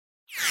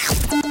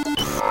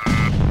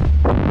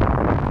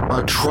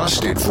a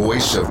trusted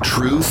voice of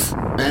truth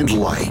and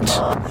light.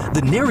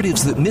 The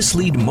narratives that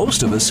mislead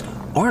most of us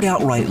aren't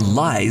outright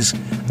lies.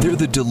 They're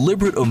the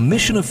deliberate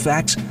omission of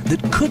facts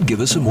that could give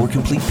us a more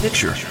complete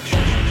picture.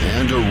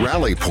 And a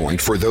rally point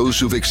for those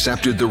who've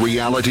accepted the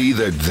reality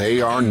that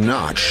they are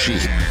not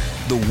sheep.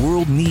 The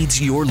world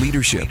needs your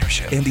leadership,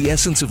 and the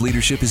essence of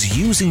leadership is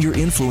using your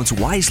influence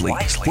wisely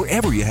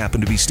wherever you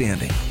happen to be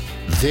standing.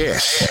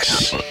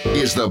 This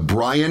is The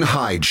Brian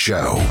Hyde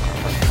Show.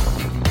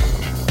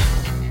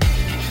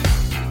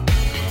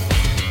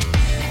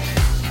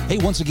 Hey,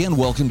 once again,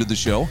 welcome to the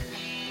show.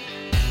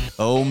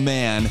 Oh,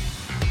 man,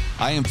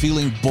 I am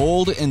feeling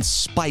bold and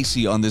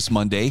spicy on this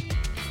Monday.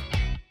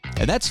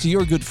 And that's to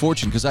your good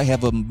fortune, because I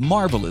have a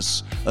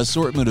marvelous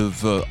assortment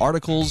of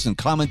articles and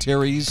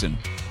commentaries and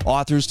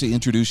authors to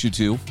introduce you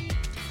to.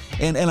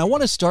 And I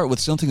want to start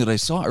with something that I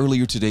saw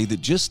earlier today that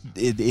just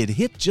it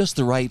hit just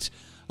the right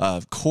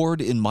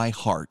chord in my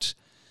heart.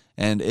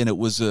 And it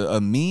was a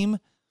meme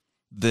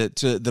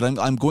that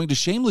I'm going to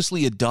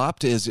shamelessly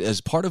adopt as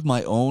part of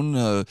my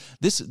own.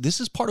 This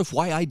is part of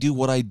why I do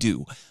what I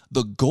do.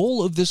 The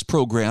goal of this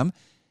program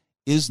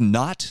is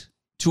not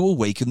to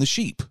awaken the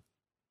sheep.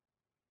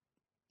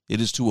 It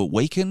is to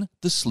awaken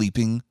the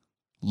sleeping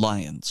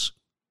lions.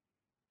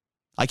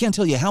 I can't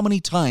tell you how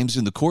many times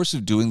in the course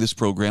of doing this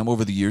program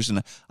over the years,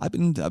 and I've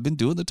been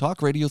doing the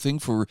talk radio thing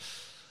for,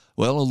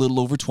 well, a little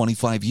over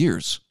 25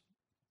 years.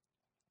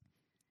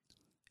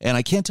 And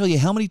I can't tell you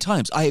how many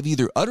times I have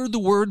either uttered the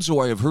words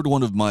or I have heard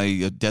one of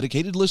my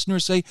dedicated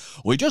listeners say,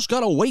 we just got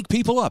to wake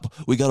people up.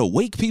 We got to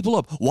wake people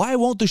up. Why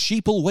won't the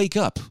sheeple wake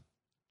up?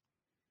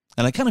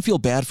 And I kind of feel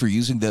bad for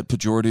using that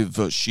pejorative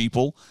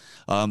sheeple,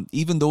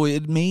 even though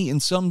it may in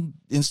some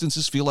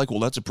instances feel like, well,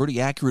 that's a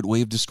pretty accurate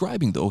way of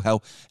describing, though,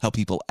 how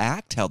people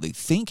act, how they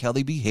think, how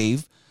they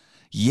behave.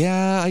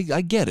 Yeah,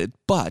 I get it.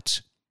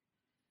 But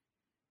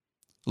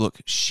look,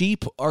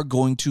 sheep are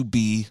going to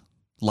be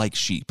like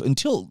sheep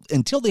until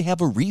they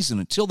have a reason,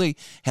 until they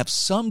have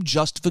some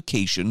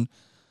justification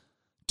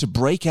to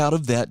break out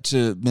of that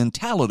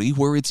mentality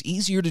where it's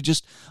easier to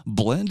just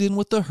blend in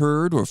with the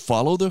herd or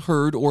follow the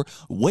herd or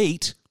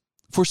wait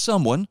for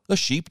someone, a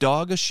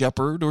sheepdog, a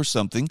shepherd, or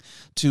something,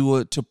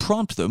 to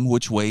prompt them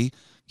which way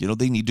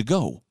they need to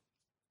go.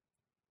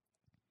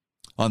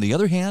 On the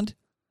other hand,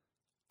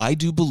 I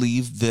do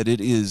believe that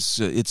it's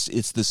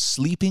the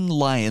sleeping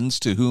lions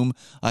to whom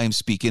I am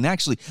speaking.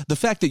 Actually, the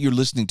fact that you're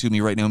listening to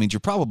me right now means you're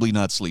probably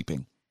not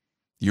sleeping.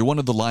 You're one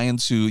of the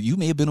lions who you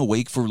may have been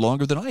awake for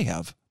longer than I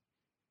have.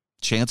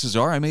 Chances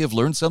are I may have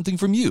learned something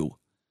from you.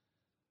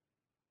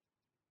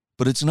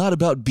 But it's not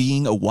about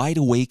being a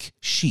wide-awake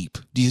sheep.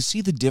 Do you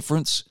see the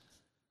difference?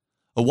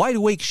 A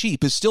wide-awake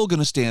sheep is still going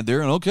to stand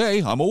there and,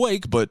 okay, I'm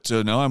awake, but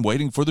now I'm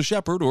waiting for the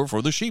shepherd or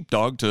for the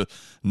sheepdog to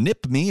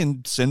nip me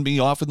and send me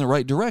off in the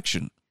right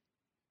direction.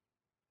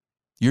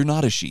 You're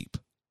not a sheep.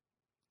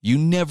 You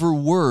never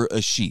were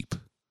a sheep.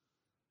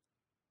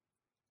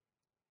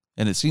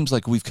 And it seems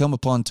like we've come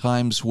upon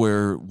times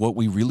where what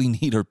we really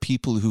need are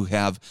people who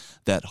have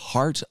that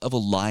heart of a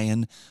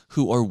lion,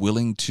 who are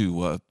willing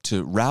to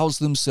rouse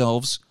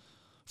themselves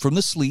from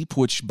the sleep,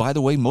 which, by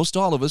the way, most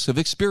all of us have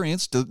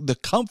experienced. The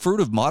comfort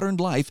of modern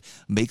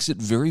life makes it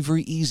very,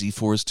 very easy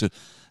for us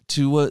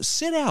to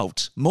sit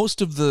out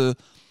most of the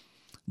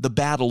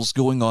battles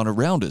going on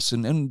around us.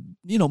 And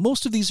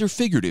most of these are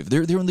figurative.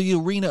 They're in the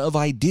arena of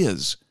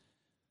ideas.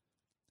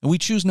 And we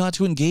choose not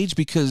to engage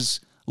because,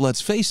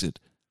 let's face it,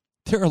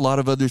 there are a lot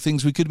of other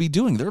things we could be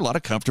doing. There are a lot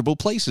of comfortable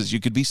places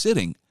you could be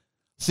sitting,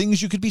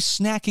 things you could be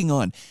snacking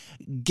on,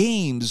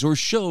 games or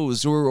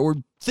shows or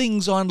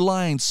things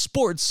online,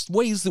 sports,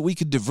 ways that we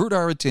could divert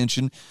our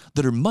attention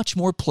that are much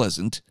more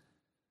pleasant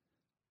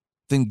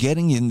than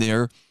getting in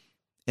there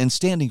and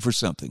standing for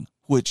something,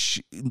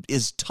 which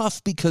is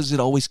tough because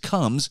it always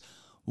comes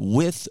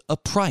with a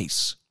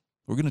price.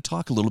 We're going to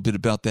talk a little bit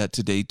about that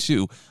today,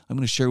 too. I'm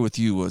going to share with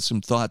you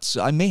some thoughts.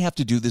 I may have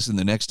to do this in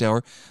the next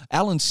hour.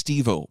 Alan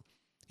Stevo,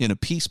 in a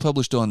piece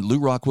published on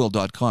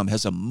LouRockwell.com,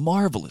 has a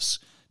marvelous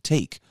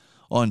take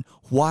on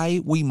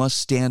why we must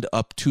stand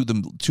up to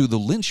the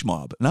lynch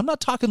mob. And I'm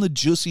not talking the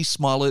Jussie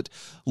Smollett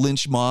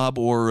lynch mob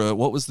or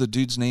what was the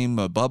dude's name,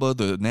 Bubba,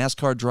 the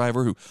NASCAR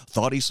driver who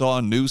thought he saw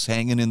a noose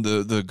hanging in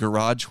the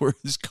garage where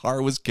his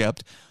car was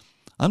kept.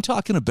 I'm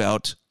talking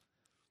about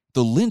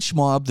the lynch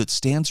mob that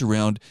stands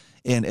around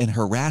and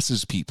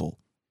harasses people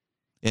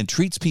and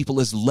treats people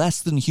as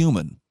less than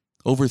human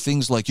over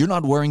things like you're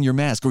not wearing your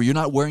mask or you're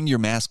not wearing your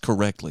mask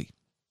correctly.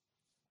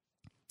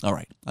 All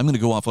right, I'm going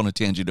to go off on a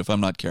tangent if I'm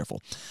not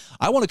careful.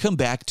 I want to come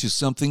back to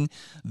something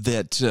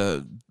that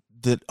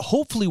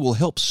hopefully will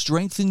help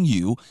strengthen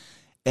you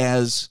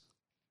as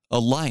a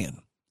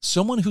lion,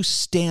 someone who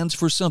stands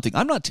for something.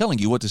 I'm not telling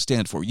you what to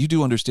stand for. You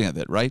do understand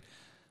that, right?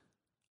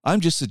 I'm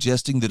just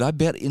suggesting that I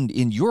bet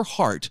in your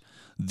heart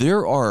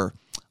there are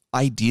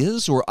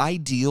ideas or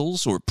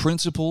ideals or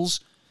principles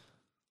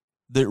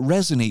that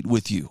resonate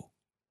with you.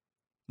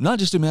 Not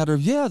just a matter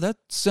of, yeah, that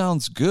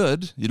sounds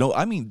good.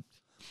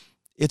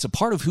 It's a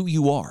part of who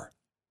you are.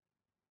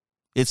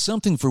 It's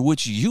something for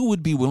which you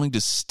would be willing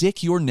to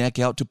stick your neck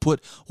out to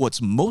put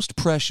what's most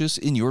precious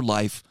in your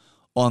life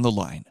on the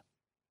line.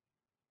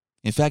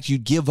 In fact,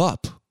 you'd give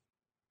up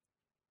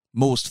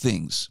most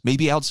things.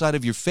 Maybe outside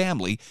of your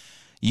family,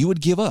 you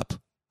would give up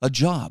a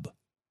job,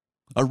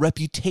 a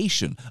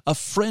reputation, a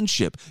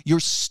friendship, your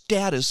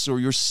status or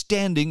your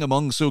standing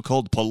among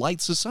so-called polite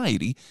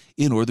society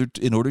in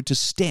order to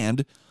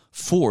stand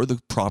for the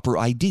proper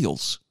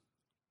ideals.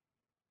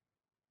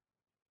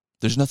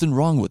 There's nothing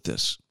wrong with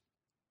this.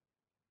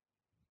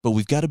 But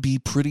we've got to be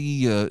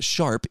pretty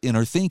sharp in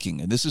our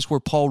thinking. And this is where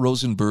Paul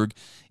Rosenberg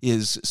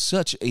is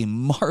such a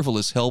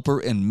marvelous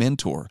helper and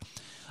mentor.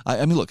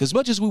 I mean, look, as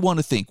much as we want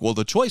to think, well,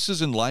 the choices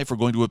in life are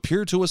going to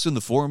appear to us in the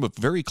form of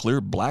very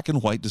clear black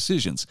and white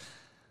decisions.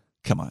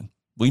 Come on.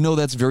 We know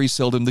that's very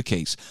seldom the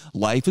case.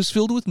 Life is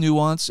filled with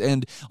nuance,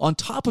 and on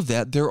top of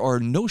that, there are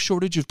no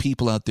shortage of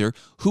people out there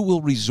who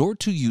will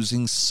resort to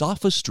using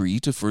sophistry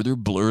to further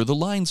blur the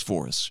lines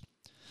for us.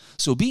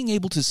 So being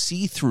able to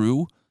see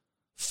through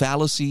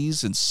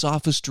fallacies and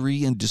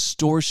sophistry and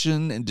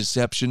distortion and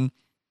deception,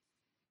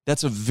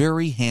 that's a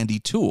very handy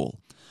tool.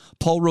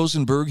 Paul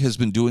Rosenberg has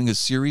been doing a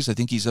series, I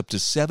think he's up to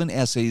 7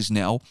 essays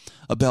now,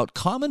 about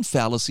common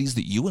fallacies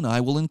that you and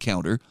I will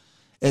encounter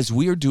as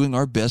we are doing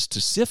our best to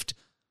sift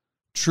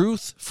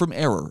truth from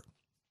error.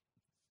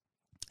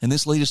 And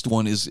this latest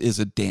one is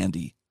a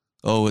dandy.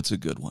 Oh, it's a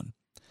good one.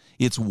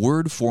 It's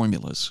word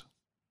formulas.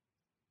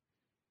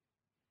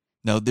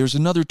 Now, there's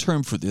another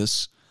term for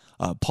this.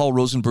 Paul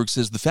Rosenberg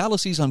says the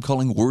fallacies I'm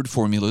calling word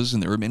formulas,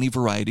 and there are many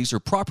varieties, are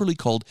properly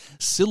called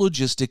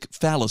syllogistic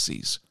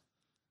fallacies.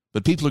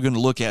 But people are going to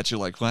look at you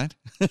like, what?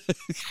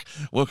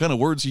 What kind of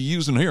words are you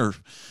using here?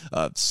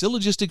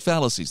 Syllogistic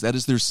fallacies, that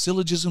is, they're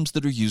syllogisms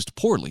that are used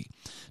poorly.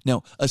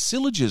 Now, a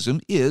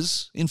syllogism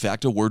is, in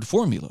fact, a word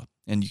formula.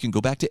 And you can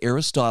go back to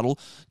Aristotle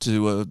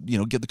to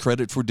get the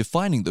credit for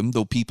defining them,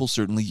 though people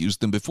certainly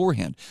used them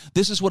beforehand.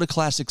 This is what a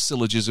classic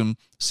syllogism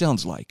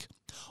sounds like.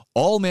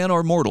 All men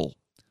are mortal.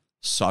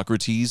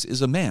 Socrates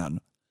is a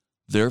man.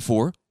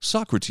 Therefore,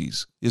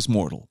 Socrates is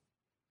mortal.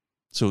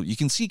 So you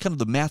can see kind of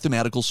the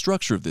mathematical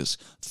structure of this.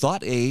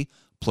 Thought A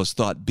plus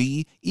thought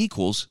B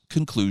equals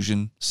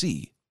conclusion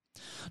C.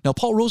 Now,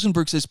 Paul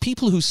Rosenberg says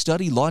people who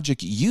study logic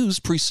use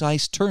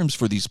precise terms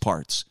for these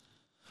parts.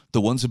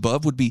 The ones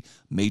above would be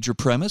major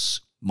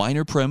premise,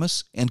 minor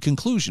premise, and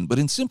conclusion. But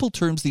in simple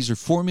terms, these are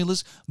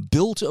formulas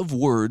built of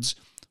words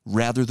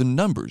rather than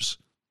numbers.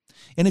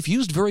 And if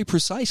used very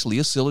precisely,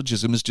 a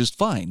syllogism is just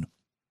fine.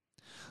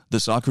 The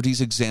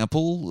Socrates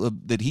example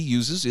that he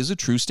uses is a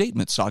true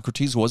statement.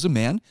 Socrates was a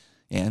man,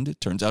 and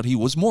it turns out he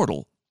was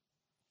mortal.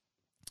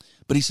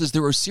 But he says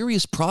there are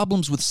serious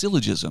problems with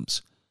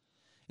syllogisms.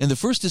 And the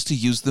first is to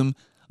use them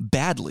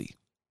badly.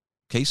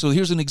 Okay, so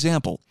here's an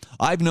example.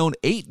 I've known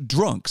 8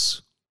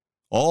 drunks.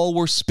 All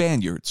were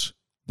Spaniards.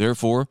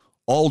 Therefore,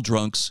 all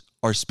drunks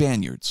are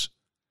Spaniards.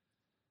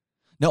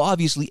 Now,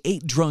 obviously,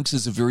 8 drunks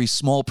is a very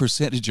small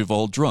percentage of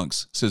all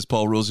drunks, says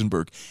Paul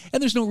Rosenberg,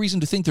 and there's no reason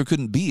to think there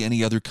couldn't be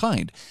any other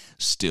kind.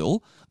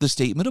 Still, the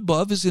statement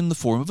above is in the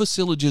form of a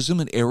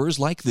syllogism, and errors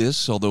like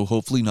this, although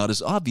hopefully not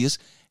as obvious,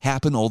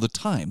 happen all the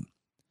time.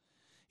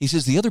 He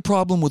says the other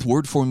problem with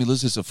word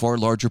formulas is a far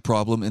larger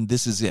problem, and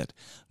this is it.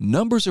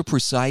 Numbers are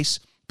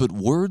precise, but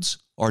words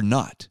are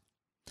not.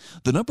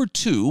 The number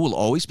 2 will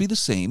always be the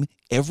same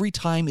every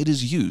time it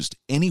is used,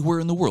 anywhere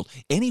in the world,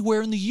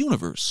 anywhere in the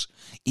universe.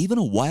 Even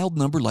a wild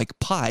number like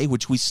pi,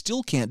 which we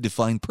still can't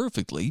define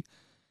perfectly,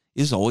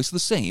 is always the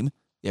same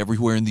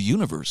everywhere in the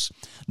universe.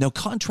 Now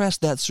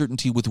contrast that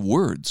certainty with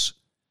words.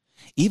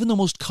 Even the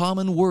most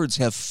common words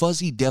have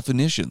fuzzy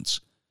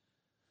definitions.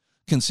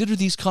 Consider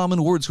these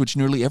common words which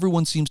nearly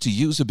everyone seems to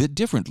use a bit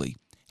differently.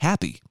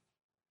 Happy.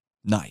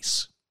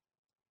 Nice.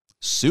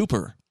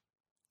 Super.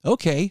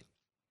 Okay.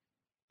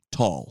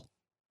 Tall.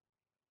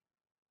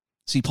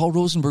 See, Paul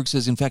Rosenberg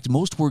says, in fact,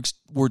 most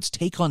words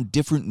take on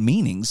different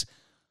meanings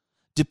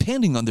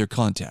depending on their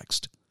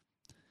context.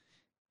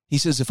 He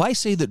says, if I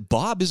say that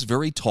Bob is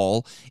very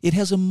tall, it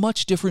has a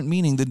much different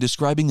meaning than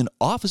describing an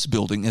office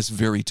building as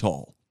very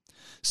tall.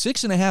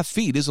 6.5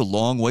 feet is a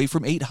long way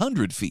from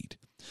 800 feet.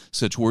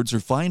 Such words are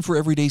fine for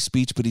everyday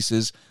speech, but he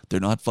says they're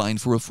not fine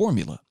for a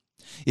formula.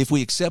 If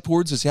we accept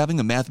words as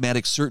having a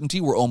mathematic certainty,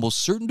 we're almost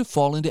certain to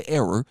fall into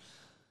error,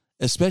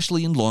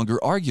 especially in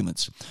longer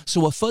arguments.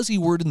 So a fuzzy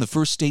word in the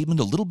first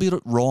statement, a little bit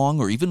wrong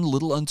or even a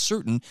little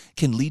uncertain,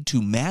 can lead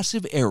to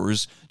massive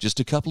errors just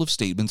a couple of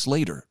statements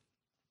later.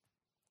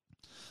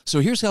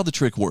 So here's how the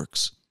trick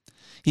works.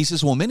 He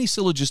says, while many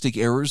syllogistic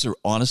errors are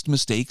honest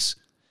mistakes,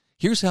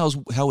 here's how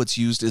it's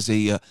used as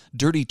a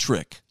dirty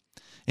trick.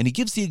 And he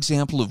gives the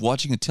example of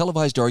watching a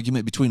televised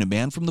argument between a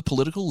man from the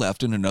political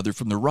left and another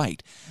from the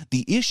right.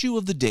 The issue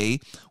of the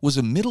day was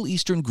a Middle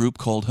Eastern group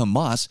called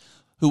Hamas,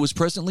 who was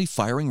presently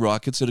firing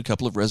rockets at a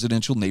couple of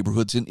residential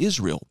neighborhoods in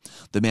Israel.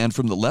 The man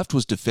from the left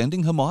was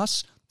defending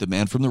Hamas. The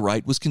man from the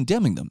right was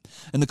condemning them.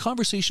 And the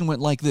conversation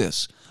went like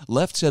this.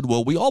 Left said,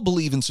 well, we all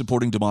believe in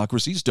supporting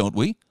democracies, don't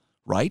we?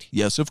 Right?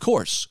 Yes, of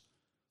course.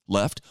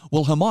 Left,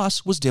 well,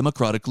 Hamas was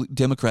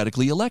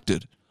democratically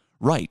elected.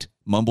 Right,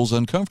 mumbles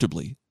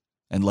uncomfortably.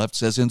 And left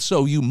says, and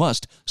so you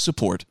must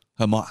support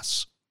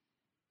Hamas.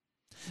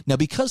 Now,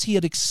 because he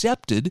had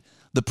accepted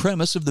the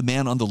premise of the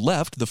man on the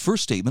left, the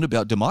first statement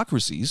about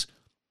democracies,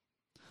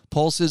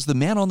 Paul says the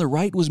man on the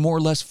right was more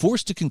or less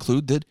forced to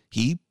conclude that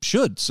he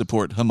should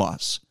support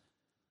Hamas,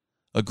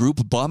 a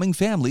group bombing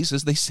families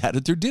as they sat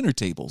at their dinner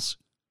tables.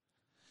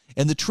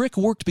 And the trick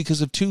worked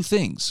because of two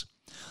things.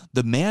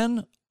 The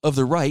man of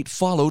the right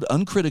followed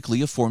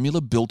uncritically a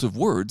formula built of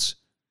words,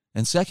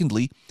 and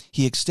secondly,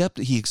 he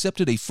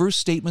accepted a first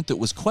statement that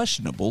was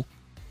questionable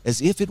as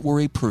if it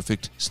were a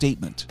perfect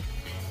statement.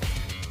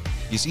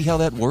 You see how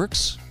that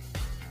works?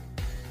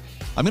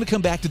 I'm going to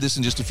come back to this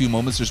in just a few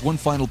moments. There's one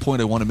final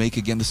point I want to make.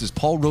 Again, this is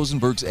Paul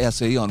Rosenberg's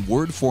essay on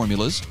word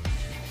formulas,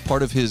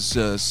 part of his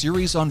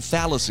series on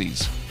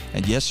fallacies.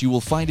 And yes, you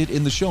will find it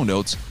in the show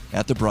notes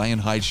at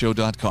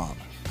thebrianhydeshow.com.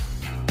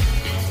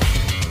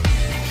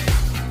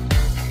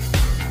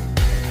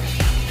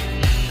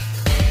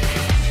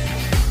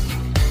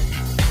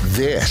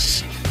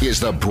 This is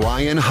The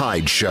Brian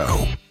Hyde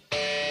Show.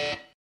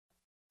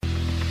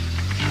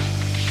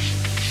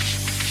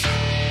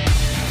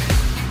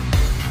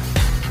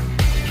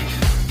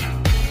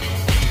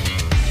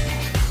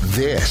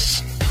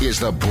 This is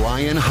The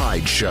Brian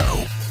Hyde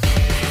Show.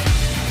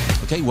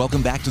 Okay,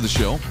 welcome back to the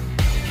show.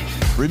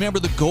 Remember,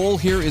 the goal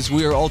here is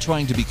we are all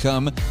trying to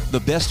become the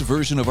best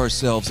version of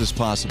ourselves as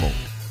possible.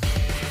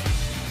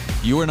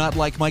 You are not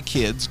like my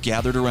kids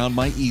gathered around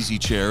my easy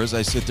chair as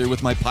I sit there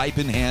with my pipe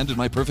in hand and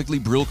my perfectly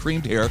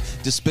Brill-creamed hair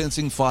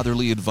dispensing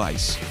fatherly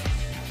advice.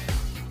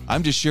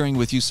 I'm just sharing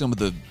with you some of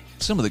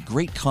the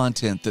great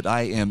content that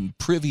I am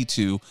privy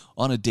to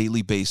on a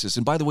daily basis.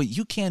 And by the way,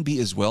 you can be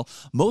as well.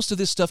 Most of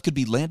this stuff could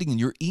be landing in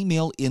your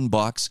email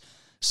inbox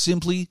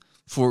simply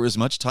for as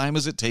much time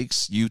as it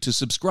takes you to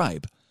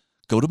subscribe.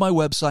 Go to my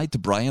website,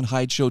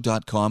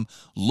 thebrianhydeshow.com.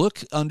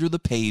 Look under the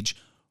page,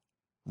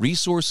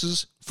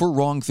 Resources for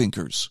Wrong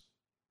Thinkers.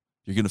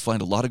 You're going to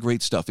find a lot of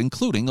great stuff,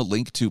 including a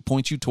link to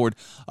point you toward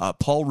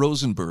Paul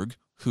Rosenberg,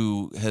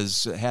 who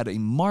has had a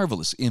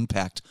marvelous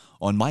impact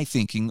on my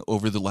thinking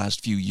over the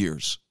last few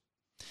years.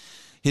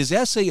 His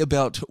essay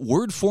about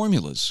word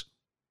formulas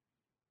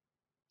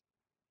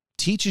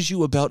teaches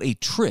you about a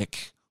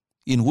trick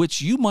in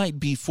which you might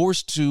be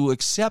forced to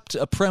accept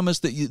a premise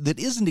that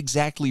isn't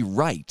exactly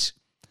right,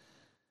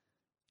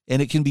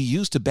 and it can be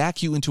used to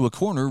back you into a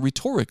corner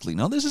rhetorically.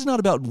 Now, this is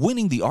not about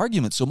winning the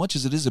argument so much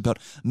as it is about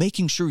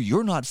making sure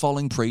you're not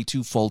falling prey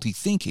to faulty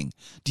thinking.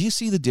 Do you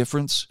see the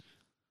difference?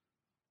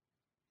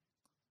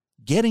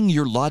 Getting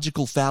your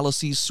logical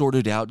fallacies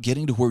sorted out,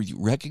 getting to where you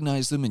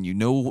recognize them and you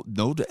know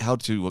how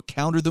to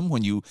counter them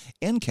when you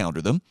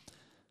encounter them.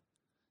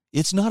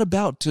 It's not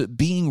about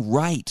being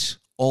right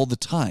all the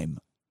time.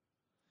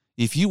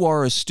 If you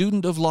are a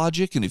student of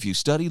logic and if you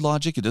study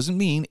logic, it doesn't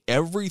mean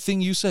everything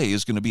you say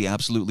is going to be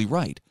absolutely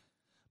right.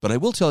 But I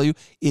will tell you,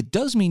 it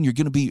does mean you're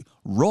going to be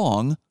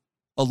wrong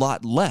a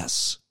lot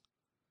less,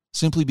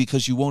 simply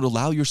because you won't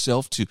allow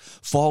yourself to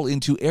fall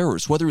into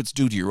errors, whether it's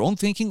due to your own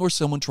thinking or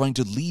someone trying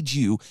to lead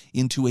you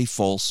into a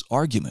false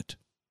argument.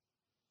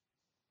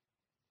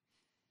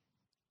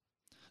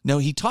 Now,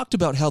 he talked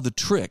about how the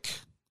trick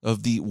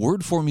of the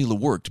word formula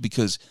worked,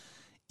 because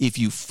if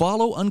you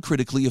follow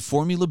uncritically a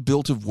formula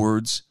built of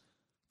words,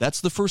 that's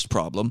the first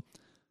problem.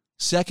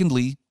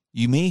 Secondly,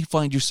 you may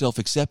find yourself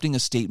accepting a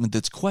statement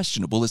that's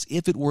questionable as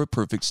if it were a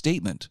perfect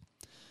statement.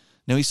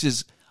 Now, he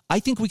says, I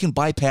think we can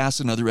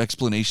bypass another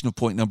explanation of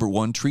point number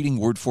one, treating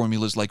word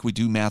formulas like we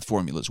do math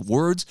formulas.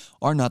 Words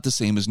are not the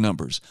same as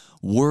numbers.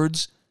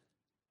 Words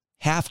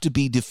have to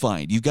be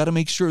defined. You've got to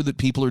make sure that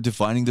people are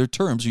defining their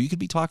terms, or you could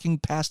be talking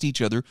past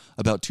each other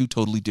about two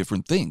totally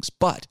different things.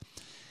 But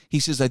he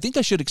says, I think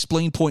I should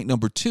explain point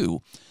number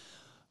two.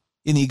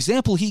 In the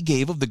example he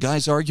gave of the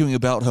guys arguing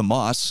about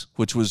Hamas,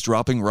 which was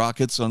dropping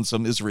rockets on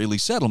some Israeli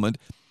settlement,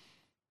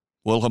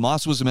 well,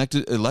 Hamas was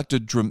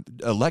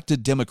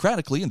elected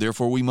democratically, and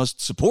therefore we must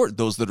support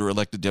those that are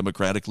elected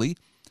democratically.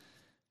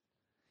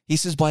 He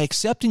says, by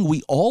accepting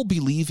we all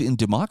believe in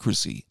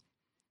democracy,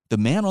 the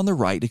man on the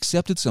right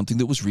accepted something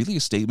that was really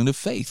a statement of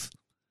faith.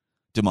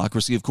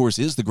 Democracy, of course,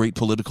 is the great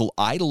political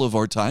idol of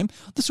our time,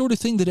 the sort of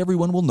thing that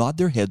everyone will nod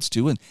their heads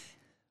to, and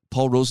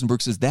Paul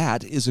Rosenberg says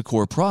that is a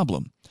core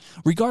problem.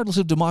 Regardless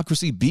of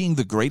democracy being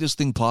the greatest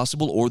thing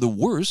possible or the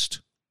worst,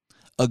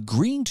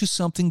 agreeing to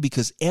something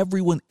because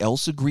everyone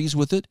else agrees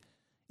with it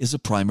is a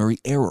primary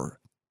error.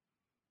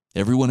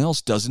 Everyone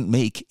else doesn't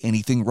make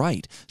anything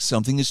right.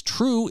 Something is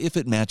true if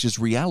it matches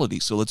reality.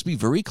 So let's be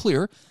very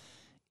clear.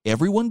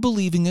 Everyone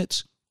believing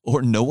it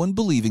or no one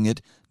believing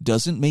it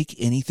doesn't make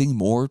anything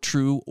more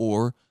true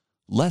or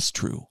less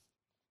true.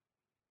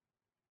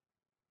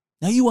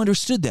 Now you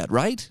understood that,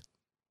 right?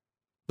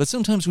 But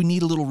sometimes we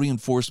need a little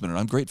reinforcement, and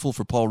I'm grateful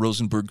for Paul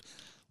Rosenberg,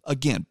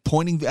 again,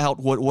 pointing out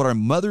what our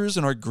mothers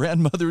and our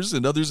grandmothers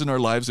and others in our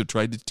lives have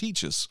tried to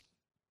teach us.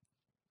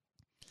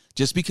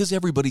 Just because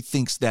everybody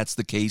thinks that's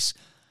the case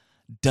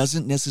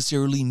doesn't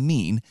necessarily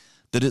mean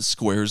that it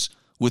squares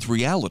with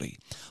reality.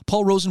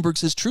 Paul Rosenberg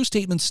says true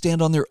statements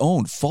stand on their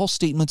own. False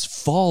statements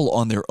fall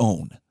on their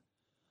own.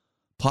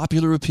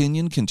 Popular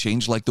opinion can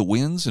change like the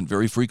winds and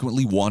very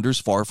frequently wanders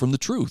far from the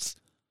truth.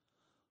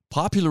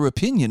 Popular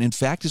opinion, in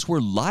fact, is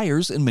where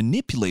liars and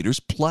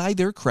manipulators ply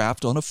their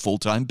craft on a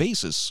full-time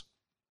basis.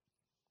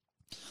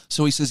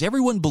 So he says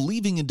everyone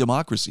believing in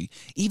democracy,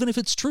 even if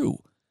it's true,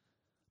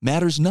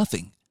 matters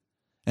nothing.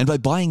 And by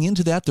buying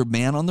into that, the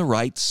man on the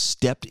right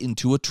stepped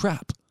into a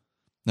trap.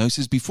 Now he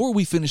says, before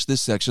we finish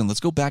this section, let's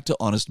go back to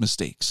honest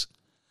mistakes.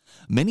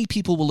 Many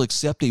people will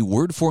accept a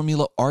word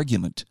formula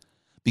argument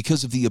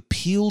because of the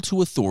appeal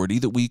to authority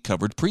that we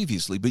covered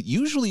previously. But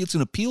usually it's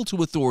an appeal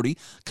to authority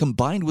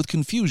combined with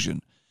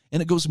confusion.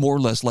 And it goes more or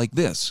less like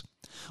this.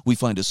 We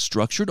find a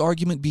structured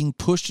argument being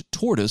pushed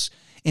toward us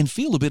and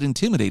feel a bit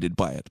intimidated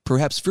by it,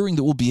 perhaps fearing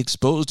that we'll be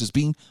exposed as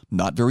being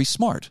not very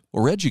smart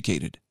or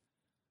educated.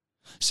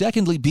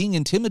 Secondly, being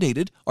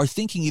intimidated, our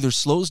thinking either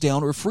slows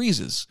down or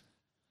freezes.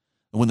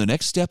 And when the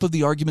next step of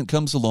the argument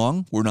comes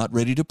along, we're not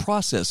ready to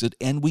process it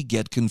and we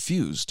get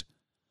confused.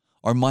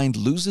 Our mind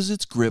loses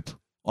its grip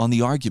on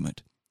the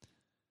argument.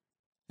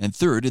 And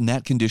third, in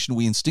that condition,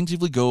 we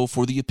instinctively go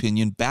for the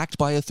opinion backed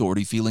by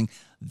authority, feeling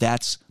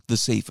that's the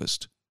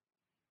safest.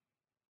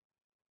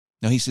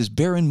 Now he says,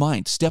 bear in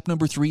mind, step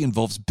number 3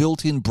 involves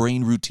built-in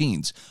brain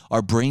routines.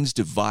 Our brains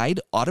divide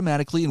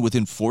automatically and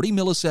within 40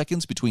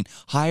 milliseconds between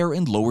higher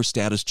and lower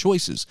status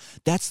choices.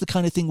 That's the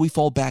kind of thing we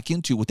fall back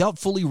into without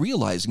fully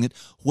realizing it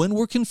when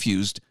we're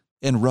confused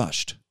and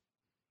rushed.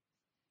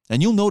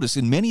 And you'll notice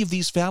in many of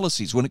these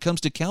fallacies, when it comes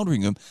to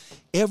countering them,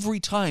 every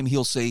time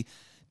he'll say,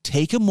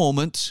 take a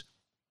moment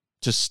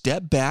to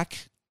step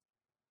back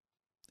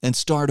and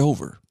start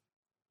over.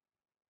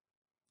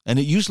 And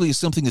it usually is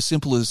something as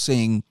simple as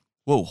saying,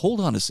 whoa, hold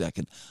on a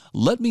second.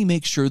 Let me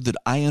make sure that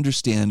I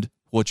understand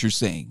what you're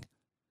saying.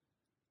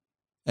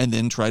 And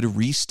then try to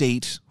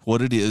restate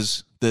what it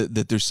is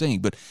that they're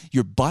saying. But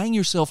you're buying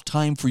yourself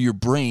time for your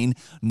brain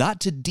not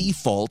to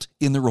default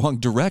in the wrong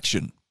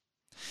direction.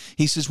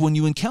 He says when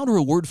you encounter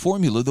a word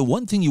formula, the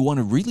one thing you want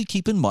to really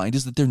keep in mind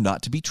is that they're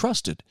not to be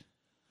trusted.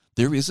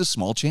 There is a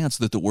small chance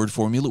that the word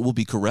formula will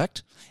be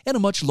correct and a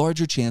much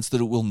larger chance that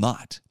it will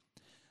not.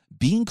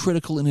 Being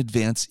critical in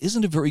advance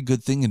isn't a very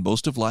good thing in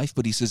most of life,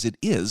 but he says it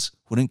is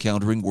when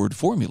encountering word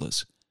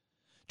formulas.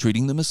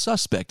 Treating them as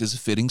suspect is a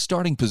fitting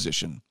starting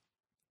position.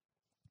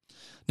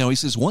 Now he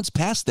says once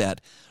past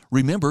that,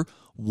 remember,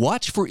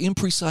 watch for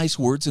imprecise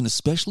words and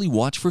especially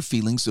watch for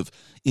feelings of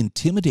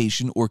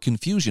intimidation or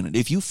confusion. And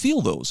if you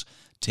feel those,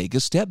 take a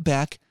step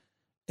back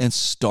and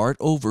start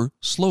over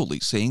slowly,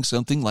 saying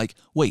something like,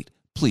 wait,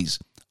 please,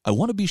 I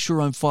want to be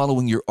sure I'm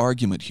following your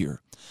argument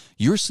here.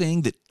 You're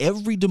saying that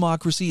every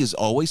democracy is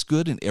always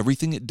good in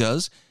everything it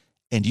does,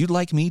 and you'd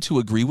like me to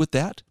agree with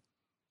that?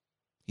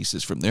 He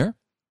says from there,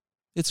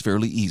 it's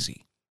fairly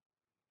easy.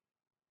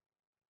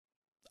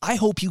 I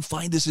hope you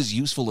find this as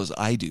useful as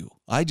I do.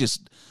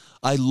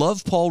 I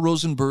love Paul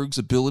Rosenberg's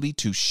ability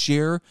to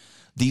share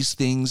these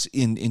things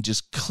in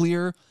just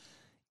clear,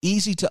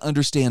 easy to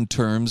understand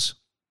terms.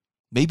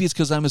 Maybe it's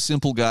because I'm a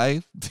simple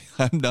guy.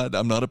 I'm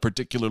not a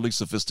particularly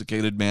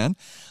sophisticated man,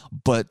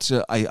 but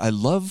I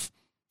love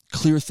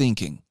clear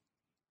thinking.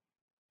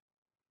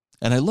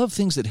 And I love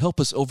things that help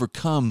us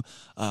overcome,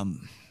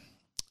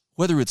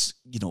 whether it's,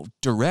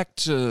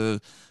 direct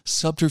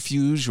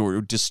subterfuge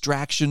or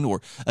distraction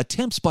or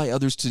attempts by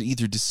others to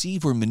either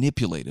deceive or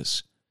manipulate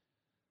us.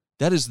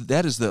 That is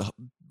the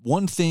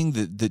one thing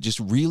that just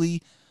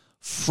really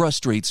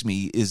frustrates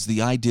me, is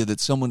the idea that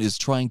someone is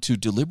trying to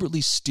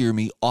deliberately steer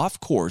me off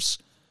course,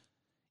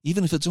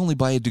 even if it's only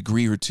by a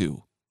degree or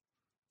two.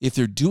 If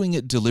they're doing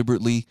it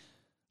deliberately,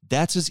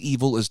 that's as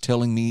evil as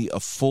telling me a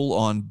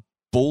full-on,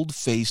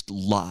 bold-faced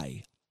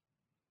lie.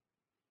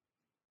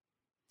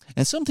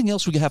 And something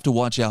else we have to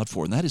watch out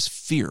for, and that is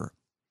fear.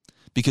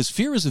 Because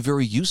fear is a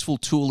very useful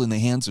tool in the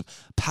hands of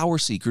power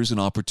seekers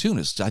and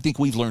opportunists. I think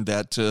we've learned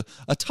that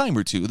a time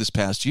or two this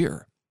past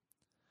year.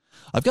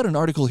 I've got an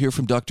article here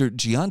from Dr.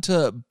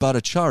 Jayanta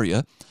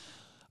Bhattacharya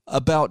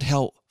about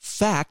how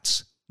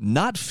facts,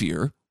 not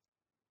fear,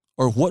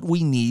 are what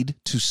we need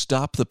to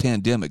stop the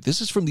pandemic.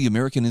 This is from the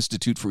American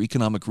Institute for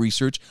Economic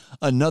Research,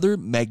 another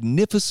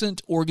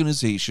magnificent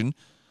organization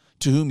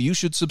to whom you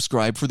should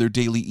subscribe for their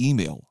daily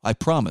email. I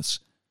promise.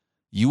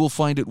 You will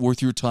find it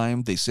worth your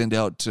time. They send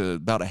out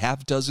about a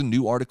half dozen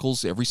new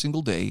articles every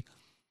single day,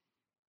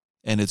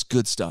 and it's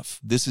good stuff.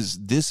 This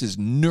is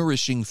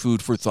nourishing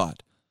food for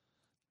thought.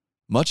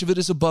 Much of it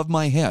is above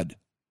my head,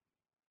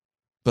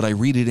 but I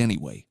read it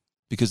anyway,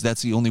 because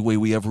that's the only way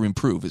we ever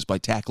improve, is by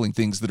tackling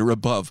things that are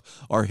above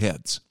our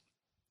heads.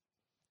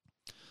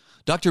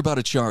 Dr.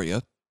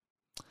 Bhattacharya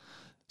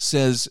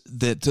says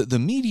that the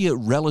media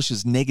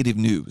relishes negative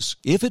news.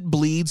 If it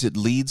bleeds, it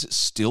leads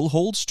still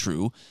holds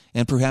true,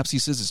 and perhaps he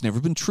says it's never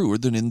been truer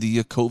than in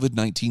the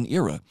COVID-19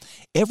 era.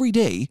 Every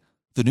day,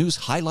 the news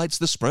highlights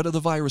the spread of the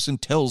virus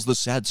and tells the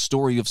sad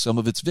story of some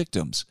of its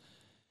victims.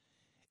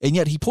 And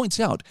yet, he points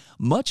out,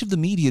 much of the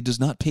media does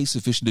not pay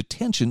sufficient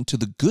attention to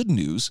the good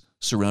news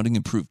surrounding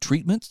improved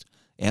treatment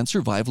and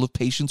survival of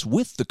patients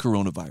with the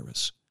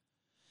coronavirus.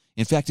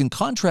 In fact, in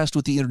contrast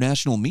with the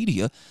international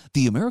media,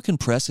 the American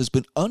press has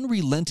been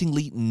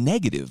unrelentingly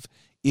negative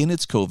in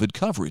its COVID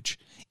coverage,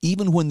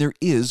 even when there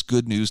is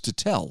good news to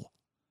tell.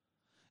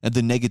 And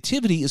the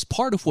negativity is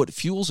part of what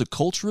fuels a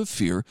culture of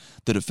fear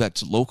that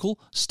affects local,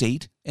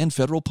 state, and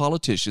federal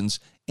politicians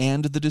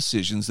and the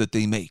decisions that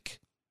they make.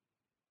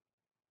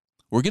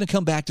 We're going to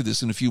come back to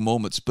this in a few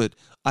moments, but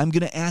I'm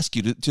going to ask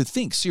you to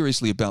think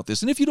seriously about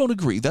this. And if you don't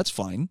agree, that's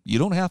fine. You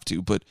don't have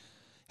to. But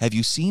have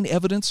you seen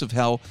evidence of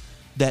how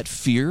that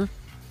fear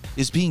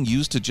is being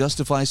used to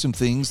justify some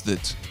things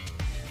that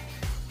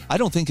I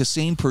don't think a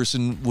sane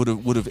person would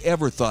have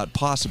ever thought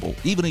possible?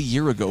 Even a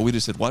year ago, we'd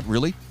have said, what,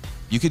 really?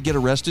 You could get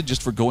arrested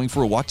just for going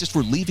for a walk, just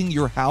for leaving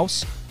your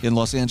house in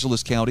Los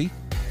Angeles County?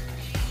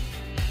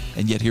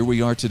 And yet here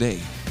we are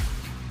today.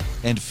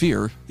 And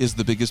fear is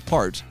the biggest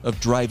part of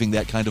driving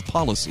that kind of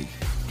policy.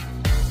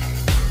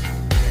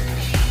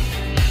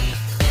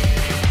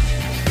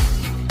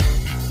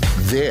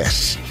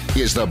 This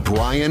is The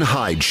Brian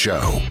Hyde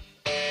Show.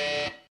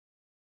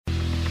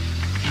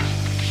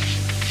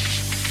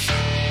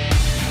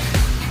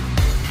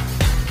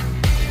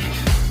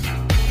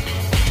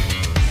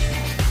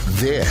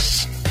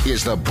 This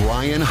is The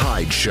Brian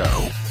Hyde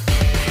Show.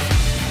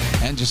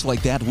 And just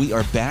like that, we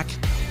are back.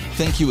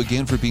 Thank you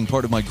again for being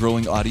part of my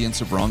growing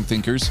audience of wrong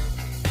thinkers.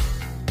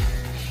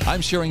 I'm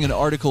sharing an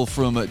article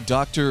from I've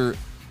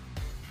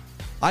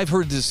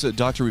heard this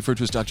doctor referred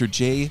to as Dr.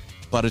 Jay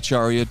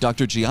Bhattacharya,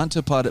 Dr.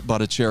 Jayanta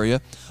Bhattacharya,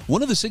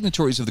 one of the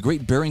signatories of the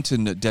Great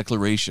Barrington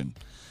Declaration.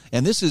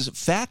 And this is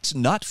Facts,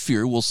 Not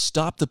Fear Will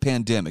Stop the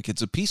Pandemic.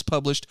 It's a piece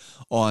published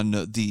on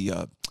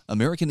the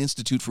American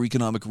Institute for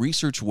Economic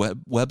Research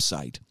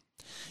website.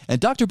 And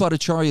Dr.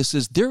 Bhattacharya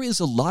says there is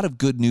a lot of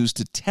good news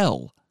to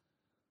tell.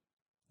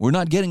 We're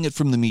not getting it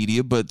from the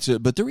media, but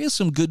there is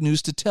some good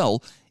news to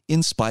tell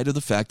in spite of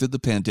the fact that the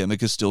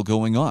pandemic is still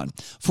going on.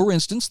 For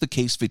instance, the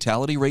case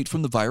fatality rate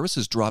from the virus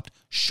has dropped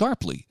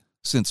sharply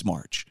since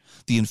March.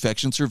 The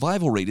infection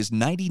survival rate is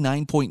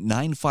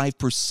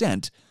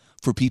 99.95%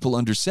 for people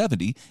under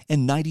 70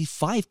 and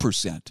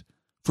 95%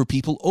 for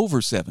people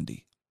over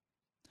 70.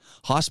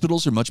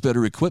 Hospitals are much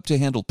better equipped to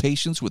handle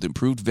patients with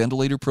improved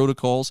ventilator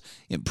protocols,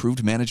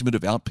 improved management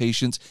of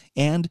outpatients,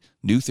 and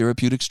new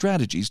therapeutic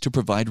strategies to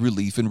provide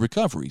relief and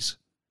recoveries.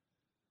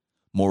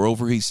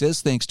 Moreover, he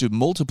says, thanks to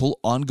multiple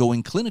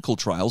ongoing clinical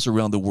trials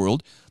around the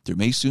world, there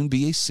may soon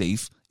be a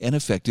safe and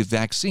effective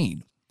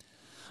vaccine.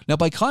 Now,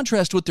 by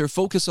contrast with their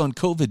focus on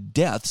COVID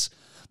deaths,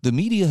 the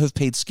media have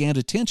paid scant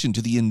attention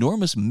to the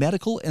enormous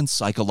medical and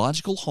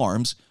psychological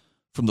harms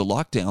from the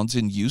lockdowns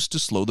in use to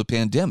slow the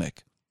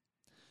pandemic.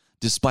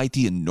 Despite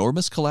the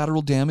enormous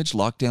collateral damage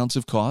lockdowns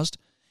have caused,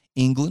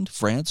 England,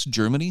 France,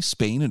 Germany,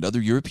 Spain, and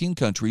other European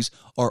countries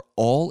are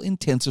all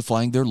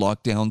intensifying their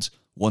lockdowns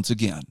once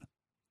again.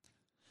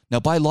 Now,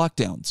 by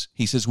lockdowns,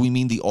 he says we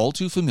mean the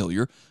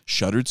all-too-familiar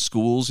shuttered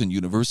schools and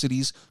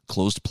universities,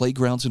 closed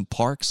playgrounds and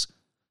parks,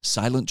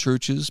 silent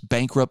churches,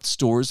 bankrupt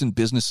stores and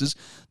businesses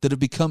that have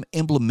become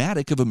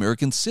emblematic of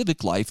American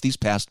civic life these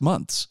past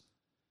months.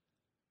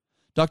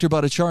 Dr.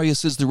 Bhattacharya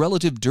says the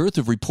relative dearth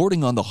of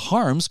reporting on the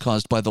harms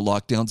caused by the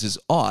lockdowns is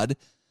odd,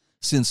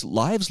 since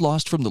lives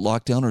lost from the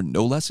lockdown are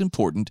no less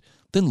important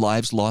than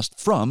lives lost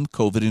from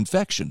COVID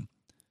infection.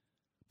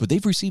 But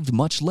they've received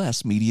much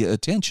less media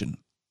attention.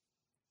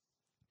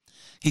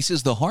 He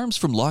says the harms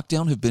from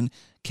lockdown have been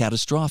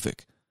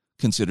catastrophic.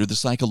 Consider the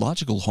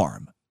psychological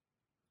harm.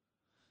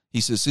 He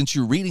says, since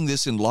you're reading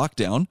this in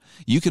lockdown,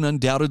 you can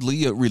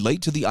undoubtedly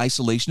relate to the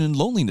isolation and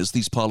loneliness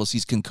these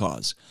policies can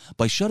cause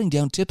by shutting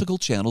down typical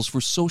channels for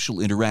social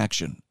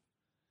interaction.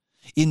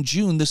 In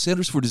June, the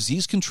Centers for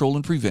Disease Control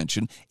and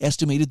Prevention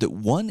estimated that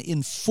 1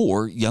 in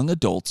 4 young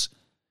adults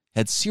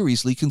had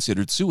seriously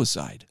considered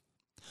suicide.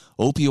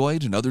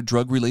 Opioid and other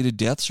drug-related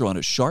deaths are on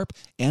a sharp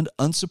and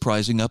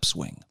unsurprising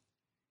upswing.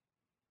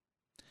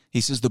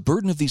 He says the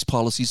burden of these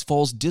policies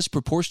falls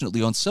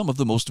disproportionately on some of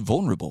the most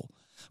vulnerable.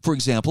 For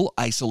example,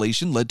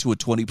 isolation led to a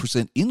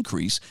 20%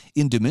 increase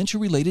in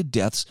dementia-related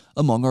deaths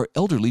among our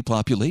elderly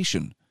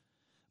population.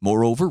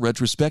 Moreover,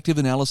 retrospective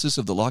analysis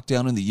of the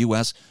lockdown in the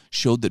U.S.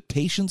 showed that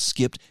patients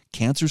skipped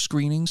cancer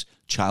screenings,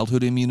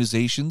 childhood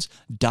immunizations,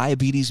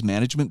 diabetes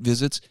management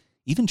visits,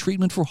 even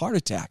treatment for heart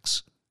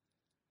attacks.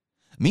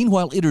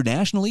 Meanwhile,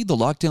 internationally, the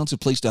lockdowns have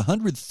placed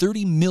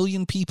 130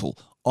 million people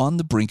on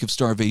the brink of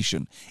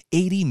starvation,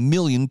 80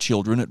 million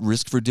children at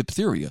risk for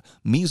diphtheria,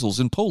 measles,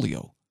 and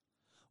polio,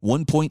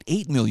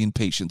 1.8 million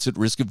patients at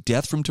risk of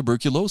death from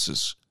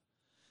tuberculosis.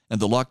 And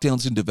the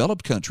lockdowns in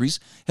developed countries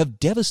have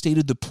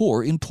devastated the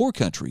poor in poor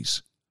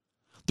countries.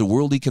 The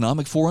World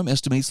Economic Forum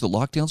estimates the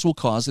lockdowns will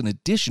cause an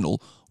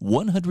additional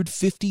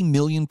 150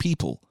 million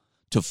people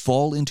to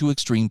fall into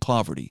extreme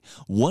poverty,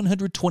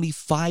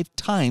 125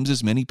 times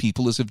as many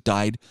people as have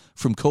died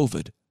from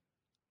COVID.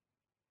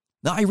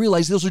 Now, I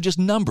realize those are just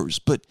numbers,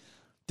 but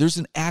there's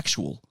an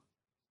actual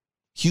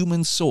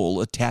human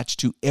soul attached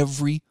to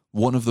every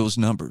one of those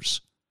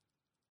numbers.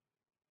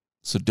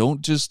 So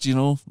don't just,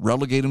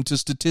 relegate them to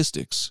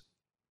statistics.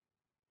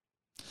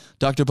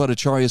 Dr.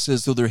 Bhattacharya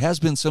says, though there has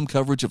been some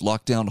coverage of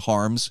lockdown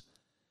harms,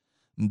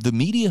 the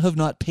media have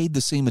not paid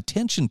the same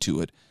attention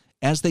to it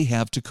as they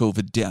have to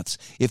COVID deaths.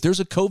 If there's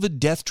a COVID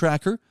death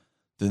tracker,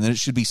 then it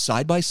should be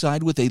side by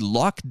side with a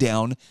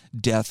lockdown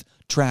death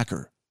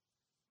tracker.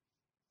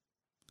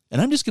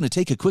 And I'm just going to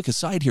take a quick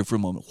aside here for a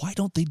moment. Why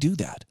don't they do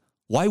that?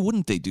 Why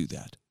wouldn't they do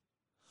that?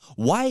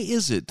 Why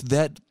is it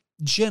that,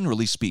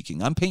 generally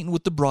speaking, I'm painting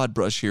with the broad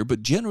brush here,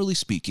 but generally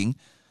speaking,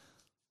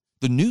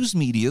 the news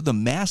media, the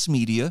mass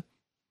media,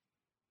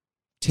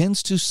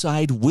 tends to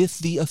side with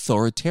the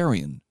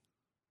authoritarian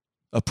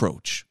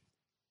approach?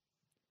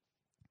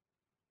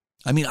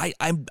 I mean,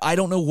 I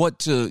don't know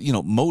what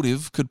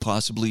motive could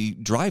possibly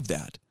drive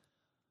that,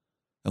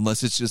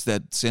 unless it's just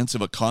that sense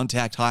of a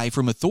contact high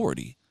from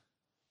authority.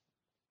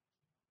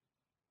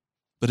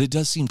 But it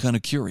does seem kind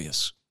of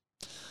curious.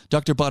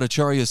 Dr.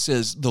 Bhattacharya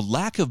says the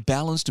lack of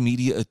balanced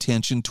media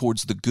attention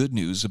towards the good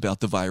news about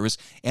the virus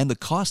and the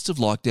costs of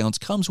lockdowns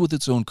comes with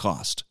its own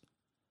cost.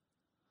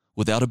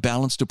 Without a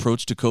balanced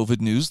approach to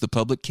COVID news, the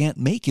public can't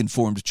make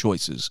informed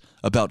choices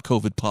about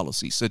COVID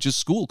policy, such as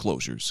school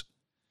closures.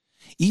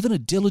 Even a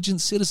diligent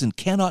citizen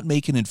cannot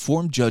make an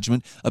informed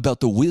judgment about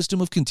the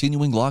wisdom of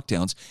continuing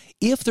lockdowns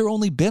if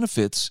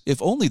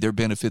only their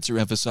benefits are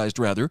emphasized,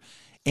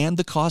 and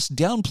the cost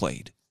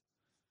downplayed.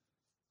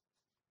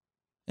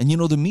 And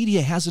the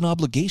media has an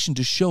obligation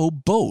to show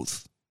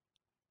both,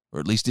 or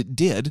at least it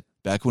did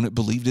back when it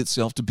believed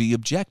itself to be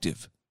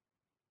objective.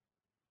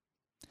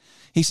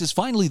 He says,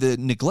 finally, the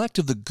neglect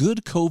of the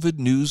good COVID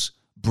news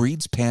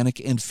breeds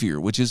panic and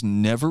fear, which is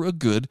never a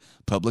good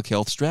public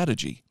health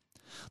strategy.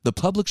 The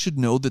public should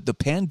know that the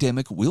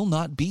pandemic will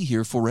not be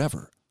here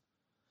forever.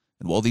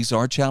 And while these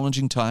are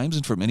challenging times,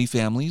 and for many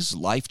families,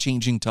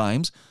 life-changing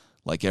times,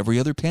 like every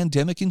other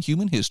pandemic in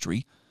human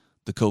history,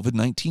 the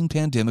COVID-19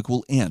 pandemic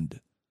will end.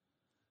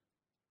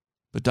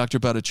 But Dr.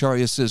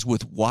 Bhattacharya says,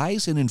 with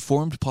wise and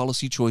informed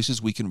policy choices,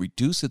 we can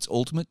reduce its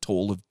ultimate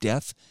toll of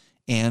death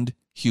and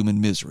human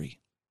misery.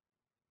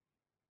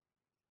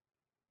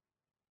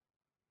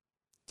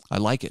 I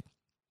like it.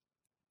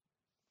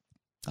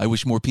 I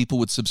wish more people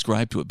would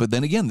subscribe to it. But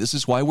then again, this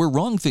is why we're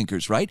wrong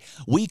thinkers, right?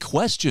 We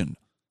question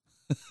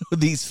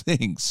these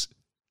things.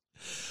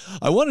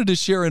 I wanted to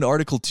share an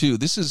article, too.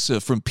 This is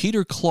from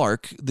Peter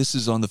Clark. This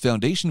is on the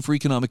Foundation for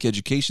Economic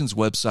Education's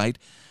website.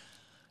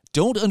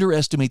 Don't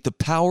underestimate the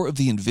power of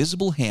the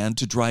invisible hand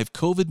to drive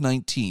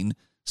COVID-19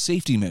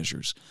 safety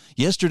measures.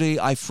 Yesterday,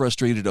 I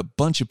frustrated a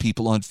bunch of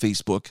people on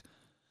Facebook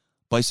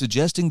by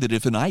suggesting that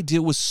if an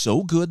idea was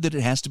so good that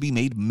it has to be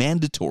made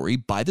mandatory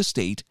by the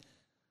state,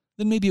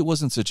 then maybe it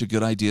wasn't such a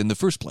good idea in the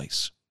first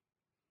place.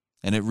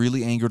 And it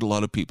really angered a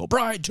lot of people.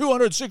 Brian,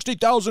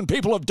 260,000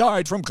 people have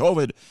died from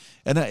COVID.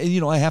 And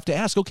I have to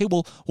ask, okay,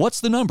 well, what's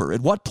the number?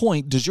 At what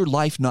point does your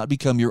life not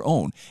become your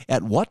own?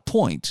 At what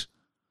point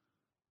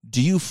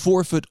do you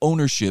forfeit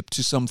ownership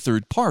to some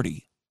third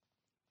party?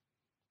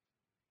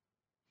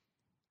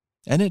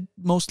 And it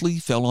mostly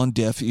fell on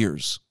deaf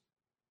ears,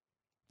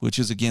 which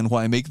is, again,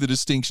 why I make the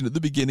distinction at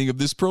the beginning of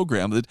this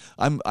program that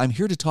I'm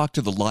here to talk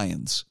to the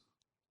lions.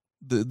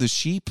 The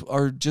sheep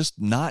are just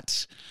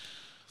not,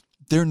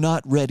 they're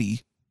not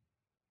ready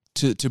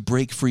to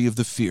break free of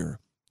the fear.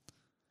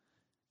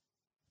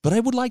 But I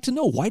would like to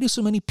know, why do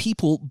so many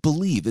people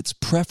believe it's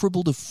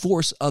preferable to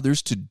force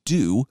others to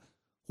do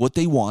what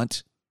they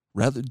want,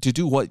 rather to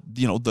do what,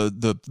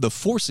 the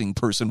forcing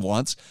person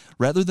wants,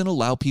 rather than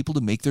allow people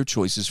to make their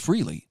choices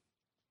freely?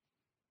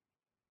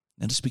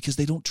 And it's because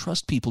they don't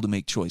trust people to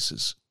make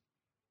choices.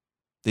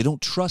 They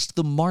don't trust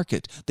the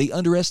market. They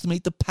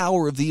underestimate the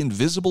power of the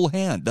invisible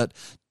hand, that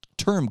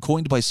term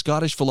coined by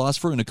Scottish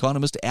philosopher and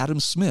economist Adam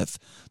Smith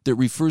that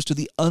refers to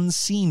the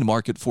unseen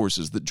market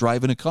forces that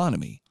drive an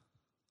economy.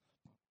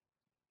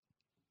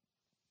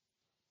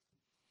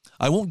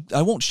 I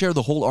won't share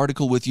the whole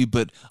article with you,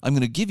 but I'm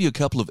going to give you a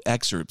couple of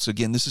excerpts.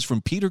 Again, this is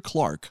from Peter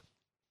Clark,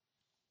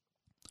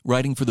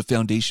 writing for the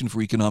Foundation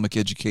for Economic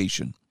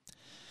Education.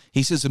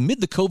 He says, amid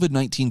the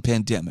COVID-19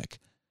 pandemic,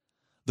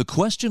 the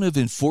question of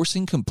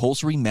enforcing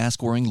compulsory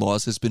mask-wearing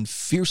laws has been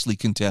fiercely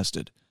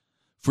contested,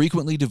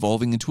 frequently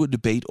devolving into a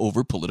debate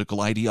over political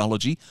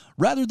ideology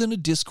rather than a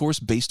discourse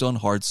based on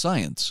hard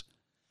science.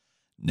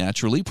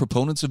 Naturally,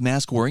 proponents of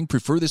mask-wearing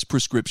prefer this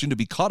prescription to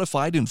be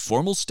codified in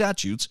formal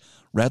statutes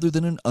rather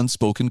than an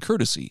unspoken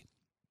courtesy.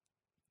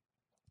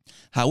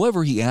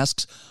 However, he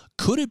asks,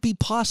 could it be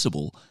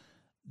possible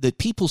that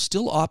people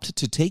still opt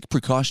to take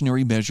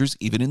precautionary measures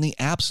even in the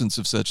absence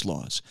of such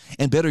laws?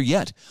 And better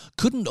yet,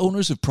 couldn't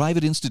owners of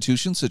private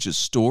institutions such as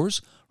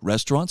stores,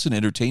 restaurants, and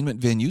entertainment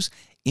venues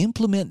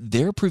implement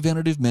their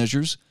preventative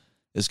measures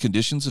as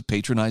conditions of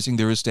patronizing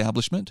their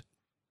establishment?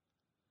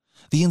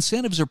 The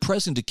incentives are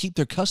present to keep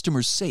their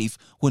customers safe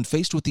when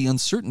faced with the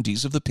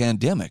uncertainties of the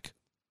pandemic.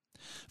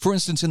 For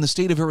instance, in the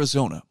state of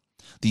Arizona,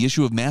 the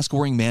issue of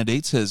mask-wearing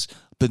mandates has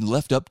been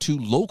left up to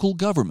local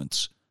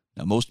governments.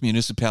 Now, most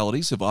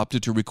municipalities have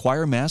opted to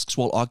require masks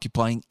while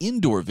occupying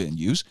indoor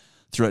venues,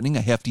 threatening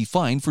a hefty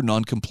fine for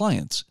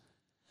noncompliance.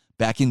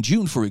 Back in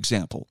June, for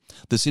example,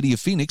 the city of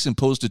Phoenix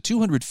imposed a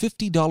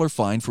 $250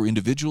 fine for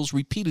individuals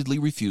repeatedly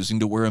refusing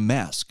to wear a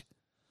mask.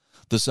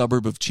 The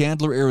suburb of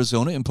Chandler,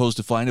 Arizona, imposed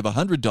a fine of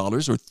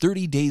 $100 or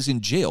 30 days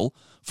in jail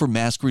for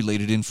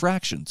mask-related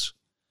infractions.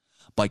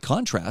 By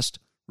contrast,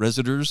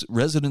 Residents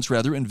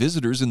and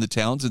visitors in the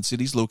towns and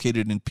cities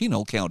located in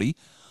Pinal County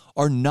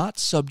are not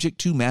subject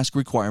to mask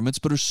requirements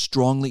but are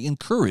strongly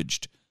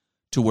encouraged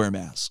to wear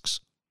masks.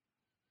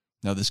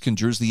 Now, this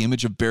conjures the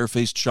image of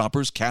barefaced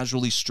shoppers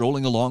casually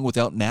strolling along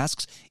without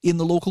masks in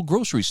the local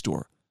grocery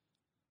store.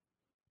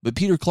 But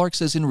Peter Clark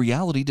says in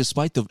reality,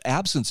 despite the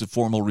absence of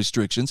formal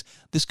restrictions,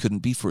 this couldn't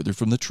be further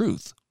from the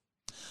truth.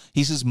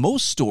 He says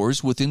most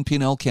stores within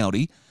Pinal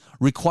County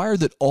require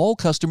that all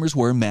customers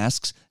wear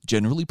masks,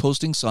 generally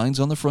posting signs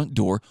on the front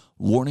door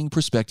warning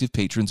prospective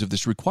patrons of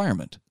this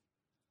requirement.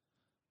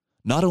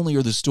 Not only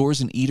are the stores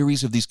and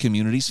eateries of these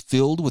communities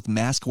filled with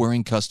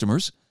mask-wearing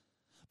customers,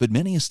 but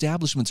many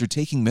establishments are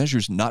taking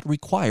measures not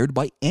required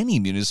by any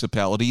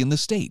municipality in the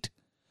state.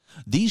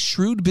 These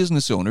shrewd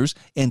business owners,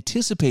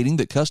 anticipating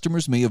that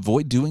customers may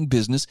avoid doing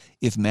business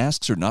if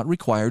masks are not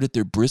required at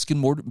their brick and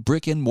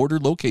mortar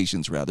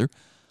locations,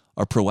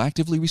 are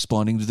proactively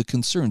responding to the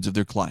concerns of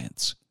their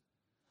clients.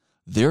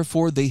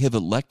 Therefore, they have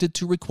elected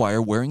to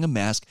require wearing a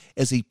mask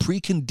as a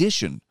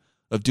precondition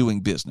of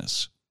doing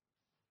business.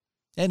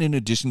 And in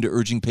addition to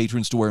urging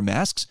patrons to wear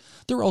masks,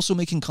 they're also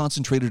making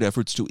concentrated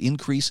efforts to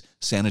increase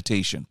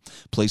sanitation,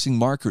 placing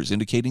markers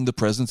indicating the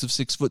presence of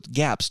 6-foot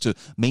gaps to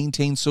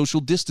maintain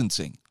social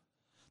distancing.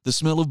 The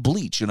smell of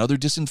bleach and other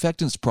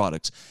disinfectants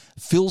products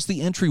fills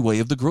the entryway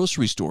of the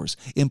grocery stores.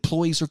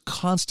 Employees are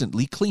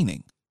constantly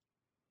cleaning.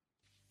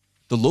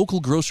 The local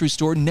grocery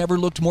store never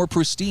looked more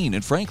pristine,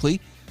 and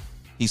frankly,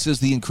 he says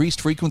the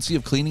increased frequency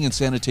of cleaning and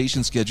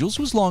sanitation schedules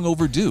was long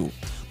overdue.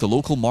 The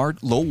local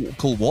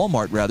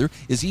Walmart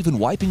is even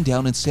wiping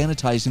down and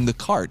sanitizing the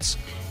carts,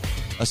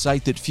 a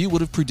sight that few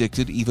would have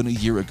predicted even a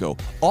year ago.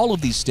 All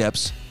of these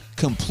steps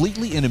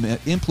completely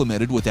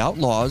implemented without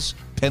laws,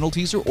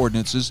 penalties, or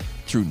ordinances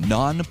through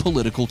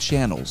non-political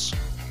channels.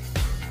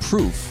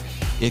 Proof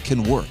it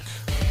can work.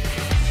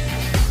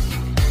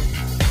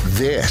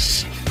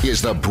 This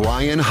is the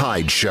Brian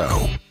Hyde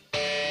Show.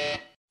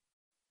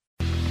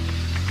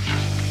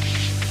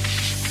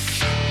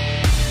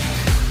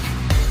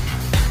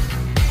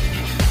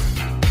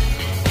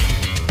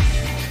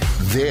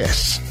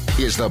 This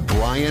is the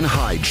Brian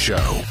Hyde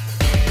Show.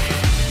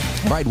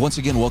 All right, once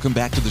again, welcome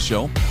back to the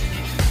show.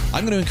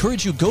 I'm going to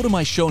encourage you, go to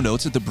my show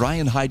notes at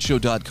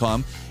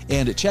thebrianhydeshow.com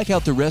and check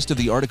out the rest of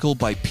the article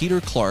by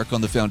Peter Clark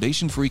on the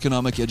Foundation for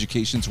Economic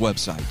Education's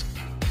website.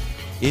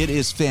 It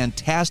is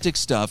fantastic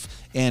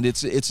stuff, and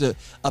it's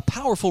a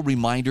powerful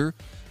reminder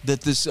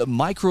that this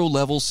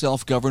micro-level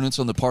self-governance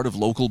on the part of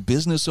local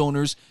business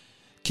owners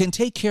can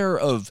take care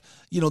of,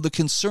 the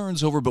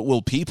concerns over, but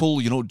will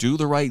people, do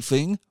the right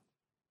thing?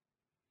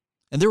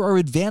 And there are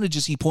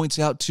advantages, he points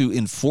out, to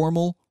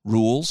informal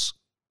rules.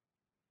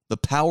 The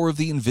power of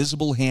the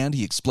invisible hand,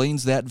 he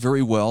explains that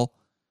very well.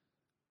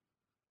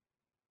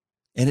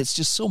 And it's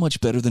just so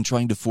much better than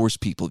trying to force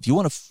people. If you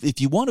want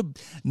to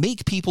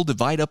make people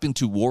divide up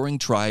into warring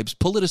tribes,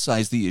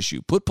 politicize the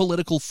issue, put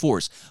political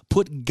force,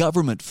 put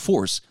government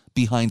force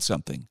behind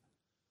something.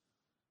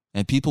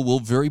 And people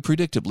will very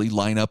predictably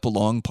line up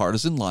along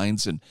partisan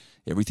lines, and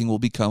everything will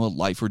become a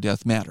life or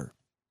death matter.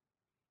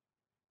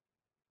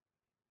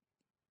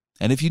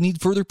 And if you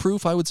need further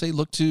proof, I would say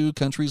look to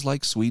countries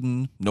like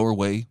Sweden,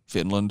 Norway,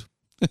 Finland.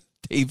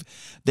 They've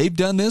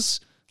done this.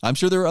 I'm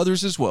sure there are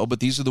others as well, but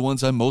these are the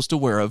ones I'm most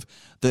aware of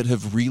that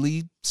have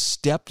really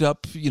stepped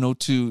up,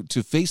 to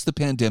face the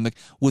pandemic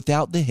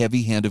without the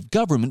heavy hand of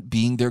government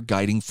being their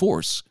guiding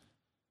force.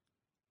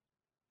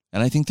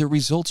 And I think their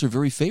results are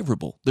very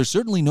favorable. They're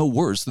certainly no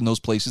worse than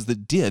those places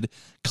that did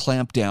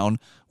clamp down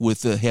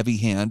with a heavy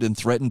hand and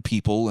threaten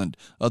people and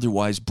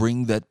otherwise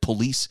bring that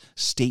police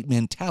state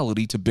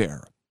mentality to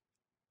bear.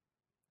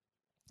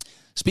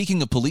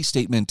 Speaking of police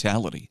state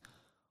mentality,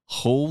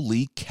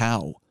 holy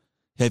cow,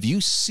 have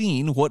you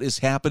seen what is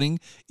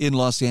happening in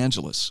Los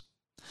Angeles?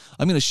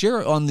 I'm going to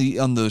share on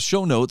the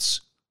show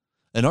notes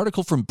an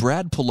article from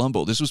Brad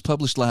Palumbo. This was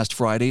published last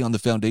Friday on the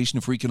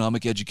Foundation for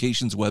Economic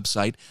Education's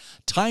website.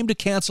 Time to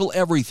cancel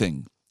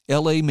everything.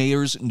 L.A.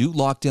 mayor's new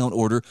lockdown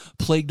order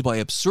plagued by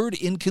absurd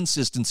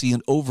inconsistency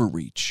and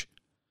overreach.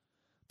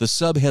 The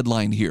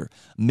subheadline here,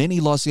 many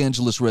Los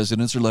Angeles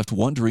residents are left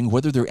wondering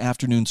whether their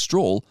afternoon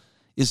stroll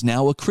is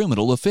now a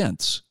criminal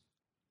offense.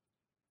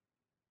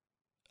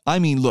 I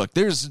mean, look,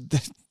 there's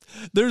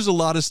a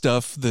lot of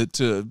stuff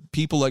that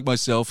people like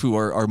myself who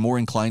are more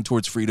inclined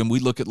towards freedom,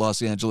 we look at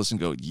Los Angeles and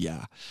go,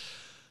 yeah,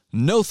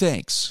 no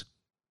thanks.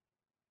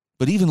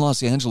 But even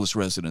Los Angeles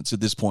residents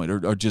at this point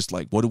are just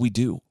like, what do we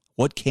do?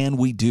 What can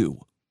we do?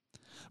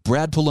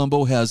 Brad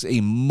Palumbo has a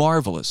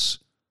marvelous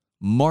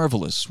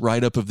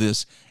write-up of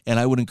this, and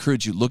I would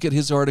encourage you, look at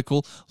his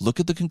article, look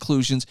at the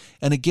conclusions,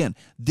 and again,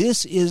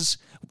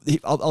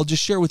 I'll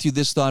just share with you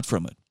this thought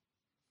from it.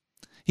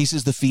 He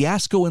says, the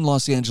fiasco in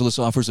Los Angeles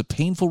offers a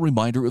painful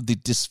reminder of the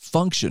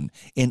dysfunction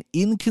and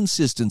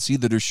inconsistency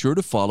that are sure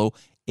to follow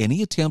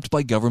any attempt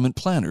by government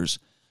planners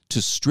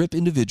to strip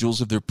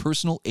individuals of their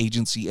personal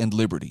agency and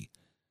liberty.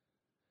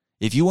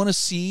 If you want to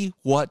see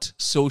what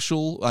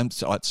centralized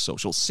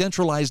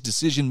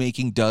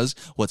decision-making does,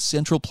 what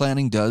central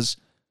planning does,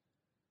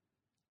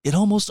 it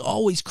almost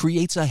always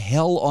creates a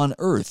hell on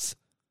earth.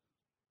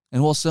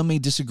 And while some may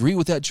disagree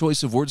with that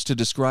choice of words to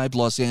describe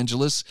Los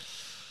Angeles,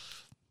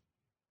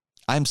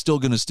 I'm still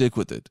going to stick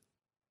with it.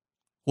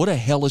 What a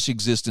hellish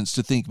existence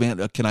to think,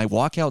 man, can I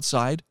walk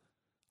outside?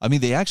 I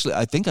mean,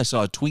 I think I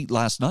saw a tweet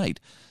last night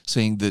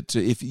saying that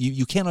if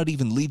you cannot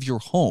even leave your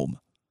home.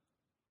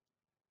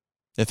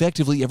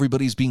 Effectively,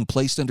 everybody's being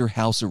placed under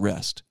house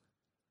arrest.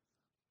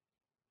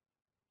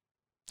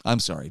 I'm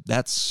sorry,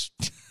 that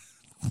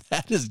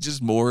is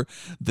just more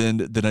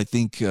than I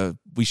think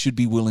we should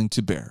be willing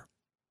to bear.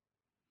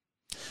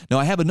 Now,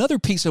 I have another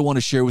piece I want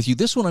to share with you.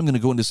 This one I'm going to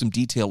go into some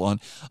detail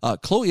on.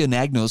 Chloe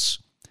Anagnos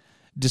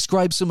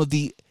describes some of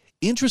the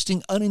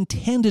interesting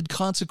unintended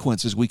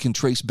consequences we can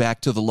trace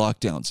back to the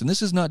lockdowns. And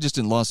this is not just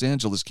in Los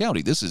Angeles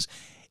County. This is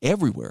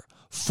everywhere.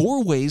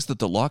 4 ways that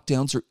the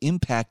lockdowns are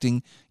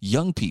impacting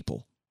young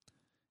people.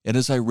 And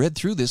as I read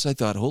through this, I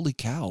thought, holy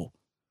cow,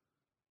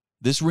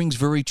 this rings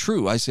very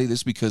true. I say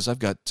this because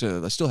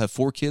I still have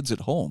 4 kids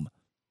at home,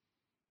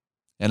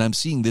 and I'm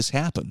seeing this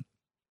happen.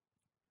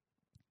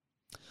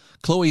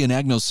 Chloe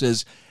Anagnos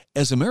says,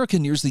 as America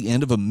nears the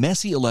end of a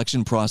messy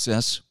election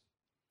process,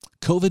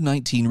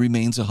 COVID-19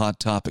 remains a hot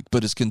topic,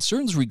 but as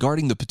concerns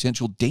regarding the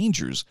potential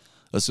dangers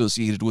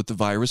associated with the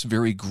virus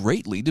vary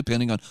greatly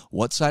depending on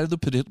what side of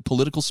the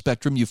political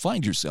spectrum you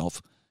find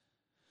yourself.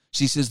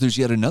 She says there's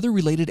yet another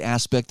related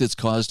aspect that's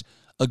caused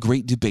a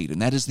great debate,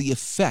 and that is the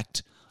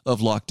effect of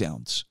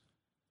lockdowns.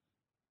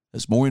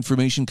 As more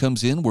information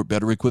comes in, we're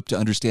better equipped to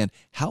understand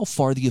how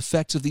far the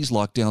effects of these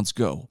lockdowns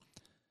go.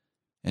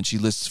 And she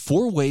lists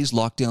 4 ways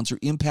lockdowns are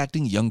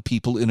impacting young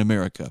people in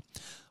America.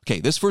 Okay,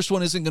 this first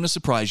one isn't going to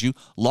surprise you.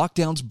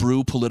 Lockdowns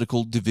brew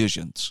political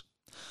divisions.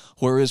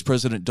 Whereas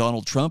President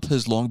Donald Trump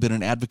has long been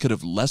an advocate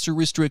of lesser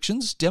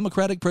restrictions,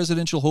 Democratic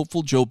presidential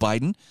hopeful Joe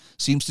Biden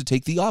seems to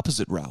take the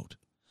opposite route.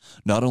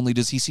 Not only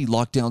does he see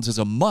lockdowns as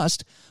a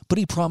must, but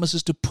he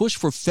promises to push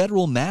for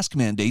federal mask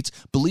mandates,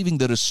 believing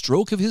that a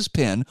stroke of his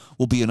pen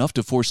will be enough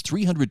to force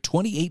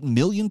 328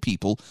 million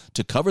people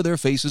to cover their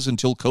faces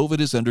until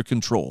COVID is under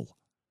control.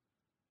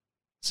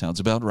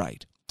 Sounds about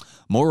right.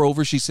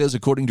 Moreover, she says,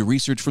 according to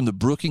research from the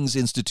Brookings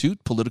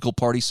Institute, political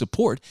party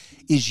support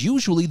is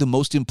usually the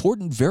most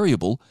important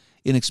variable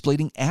in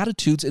explaining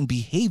attitudes and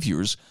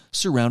behaviors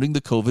surrounding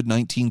the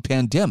COVID-19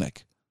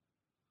 pandemic.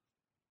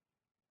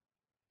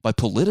 By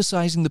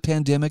politicizing the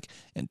pandemic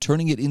and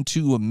turning it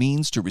into a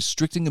means to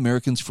restricting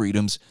Americans'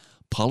 freedoms,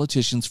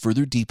 politicians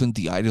further deepened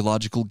the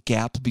ideological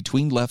gap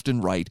between left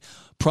and right,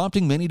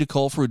 prompting many to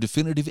call for a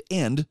definitive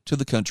end to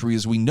the country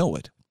as we know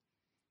it.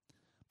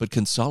 But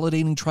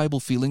consolidating tribal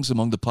feelings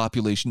among the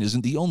population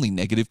isn't the only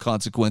negative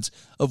consequence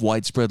of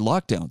widespread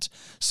lockdowns.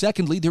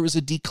 Secondly, there is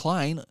a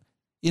decline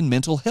in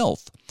mental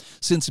health.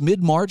 Since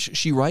mid-March,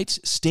 she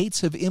writes,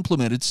 states have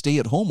implemented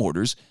stay-at-home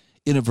orders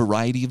in a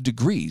variety of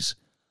degrees.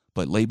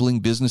 By labeling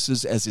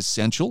businesses as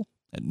essential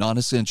and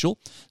non-essential,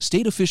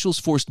 state officials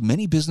forced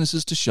many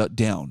businesses to shut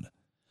down.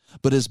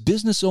 But as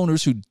business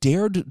owners who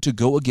dared to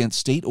go against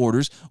state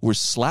orders were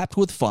slapped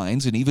with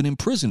fines and even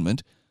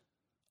imprisonment,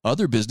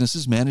 other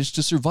businesses managed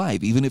to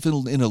survive, even if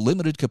in a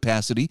limited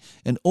capacity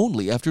and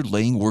only after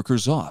laying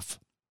workers off.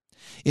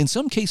 In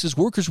some cases,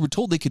 workers were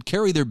told they could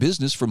carry their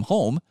business from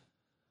home,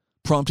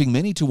 prompting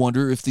many to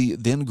wonder if the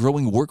then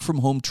growing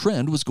work-from-home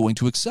trend was going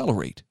to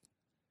accelerate.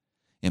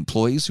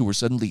 Employees who were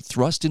suddenly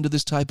thrust into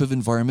this type of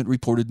environment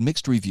reported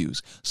mixed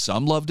reviews.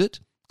 Some loved it,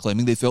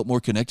 claiming they felt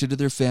more connected to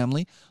their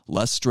family,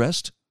 less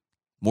stressed,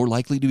 more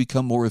likely to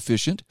become more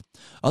efficient.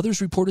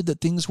 Others reported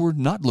that things were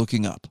not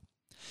looking up.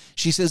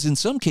 She says in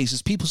some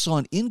cases, people saw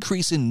an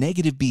increase in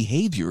negative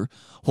behavior,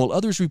 while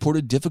others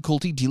reported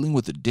difficulty dealing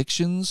with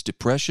addictions,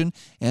 depression,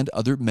 and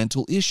other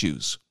mental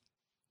issues.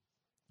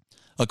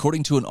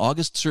 According to an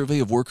August survey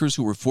of workers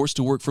who were forced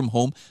to work from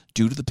home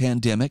due to the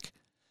pandemic,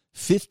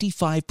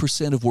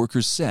 55% of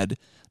workers said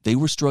they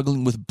were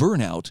struggling with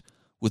burnout,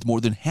 with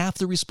more than half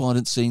the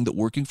respondents saying that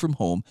working from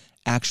home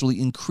actually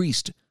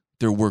increased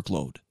their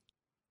workload.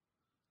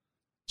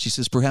 She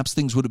says perhaps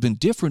things would have been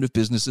different if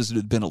businesses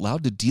had been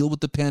allowed to deal with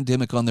the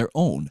pandemic on their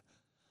own,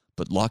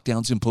 but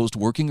lockdowns imposed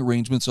working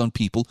arrangements on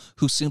people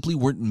who simply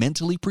weren't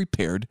mentally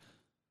prepared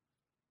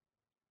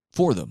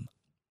for them.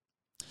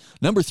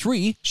 Number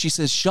 3, she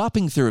says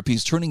shopping therapy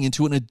is turning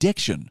into an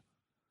addiction.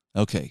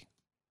 Okay.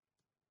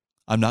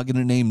 I'm not going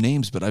to name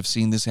names, but I've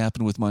seen this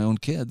happen with my own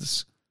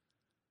kids.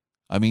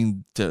 I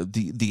mean,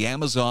 the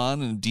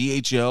Amazon and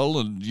DHL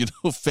and,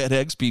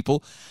 FedEx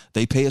people,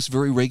 they pay us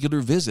very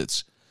regular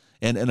visits.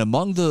 And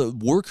among the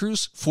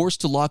workers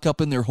forced to lock up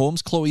in their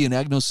homes, Chloe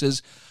Anagnos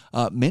says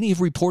many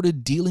have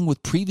reported dealing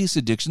with previous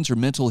addictions or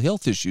mental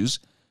health issues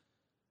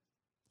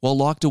while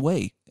locked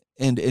away.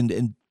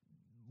 And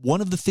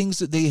one of the things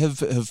that they have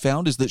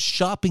found is that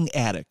shopping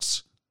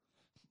addicts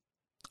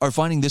are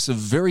finding this a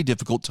very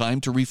difficult time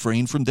to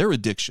refrain from their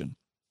addiction.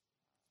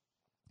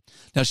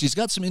 Now, she's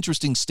got some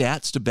interesting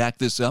stats to back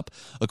this up.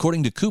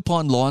 According to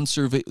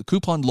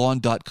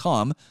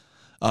couponlawn.com,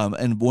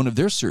 and one of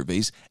their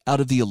surveys, out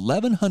of the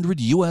 1,100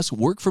 U.S.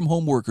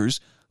 work-from-home workers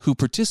who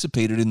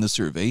participated in the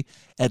survey,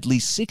 at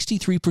least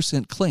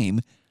 63%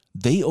 claim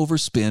they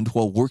overspend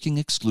while working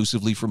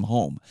exclusively from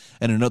home.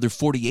 And another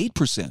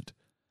 48%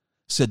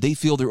 said they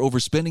feel their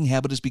overspending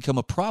habit has become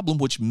a problem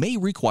which may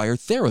require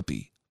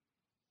therapy.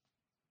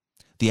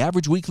 The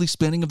average weekly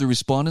spending of the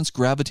respondents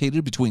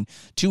gravitated between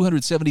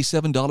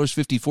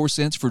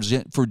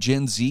 $277.54 for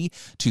Gen Z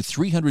to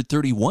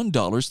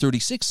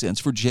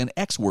 $331.36 for Gen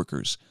X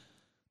workers,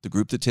 the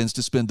group that tends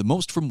to spend the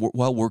most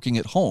while working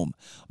at home.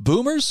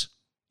 Boomers,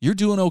 you're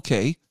doing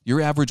okay.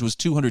 Your average was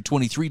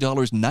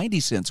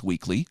 $223.90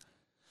 weekly.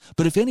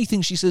 But if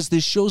anything, she says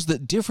this shows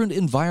that different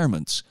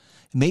environments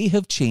may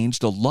have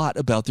changed a lot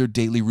about their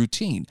daily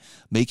routine,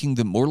 making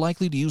them more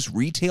likely to use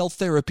retail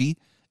therapy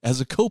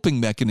as a coping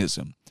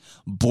mechanism.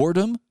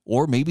 Boredom,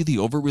 or maybe the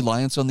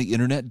over-reliance on the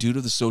internet due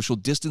to the social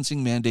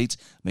distancing mandates,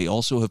 may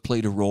also have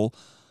played a role.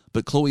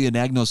 But Chloe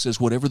Anagnos says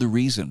whatever the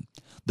reason,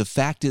 the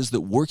fact is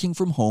that working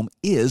from home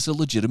is a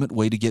legitimate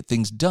way to get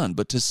things done.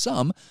 But to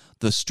some,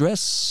 the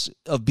stress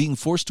of being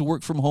forced to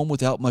work from home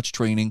without much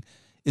training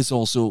is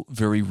also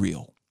very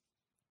real.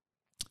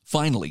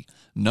 Finally,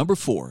 number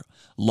 4,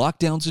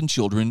 lockdowns in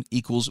children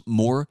equals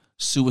more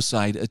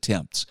suicide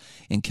attempts.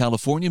 In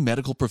California,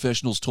 medical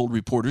professionals told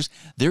reporters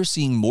they're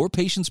seeing more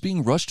patients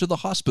being rushed to the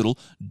hospital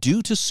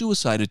due to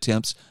suicide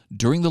attempts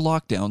during the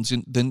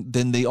lockdowns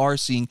than they are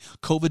seeing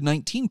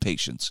COVID-19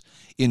 patients.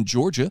 In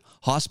Georgia,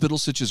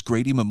 hospitals such as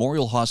Grady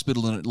Memorial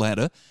Hospital in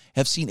Atlanta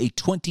have seen a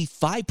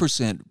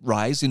 25%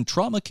 rise in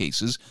trauma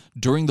cases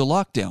during the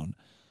lockdown.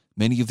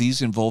 Many of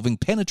these involving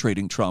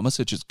penetrating trauma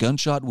such as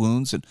gunshot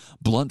wounds and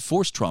blunt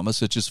force trauma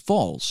such as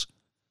falls.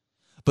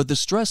 But the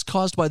stress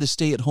caused by the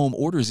stay-at-home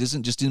orders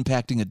isn't just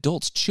impacting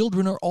adults.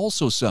 Children are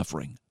also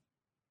suffering.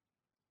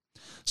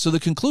 So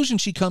the conclusion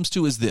she comes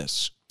to is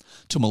this.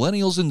 To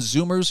millennials and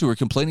Zoomers who are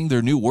complaining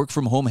their new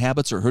work-from-home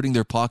habits are hurting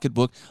their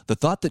pocketbook, the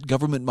thought that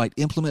government might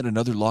implement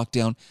another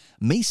lockdown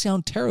may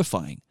sound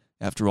terrifying.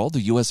 After all, the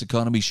U.S.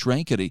 economy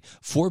shrank at a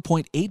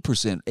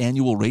 4.8%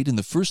 annual rate in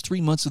the first 3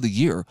 months of the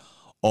year.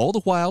 All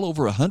the while,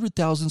 over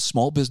 100,000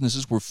 small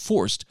businesses were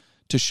forced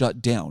to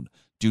shut down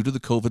due to the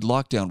COVID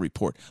lockdown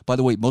report. By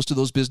the way, most of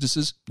those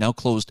businesses now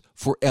closed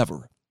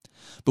forever.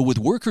 But with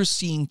workers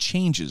seeing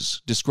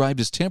changes described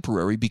as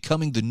temporary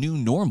becoming the new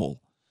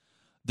normal,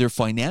 their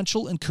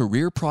financial and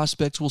career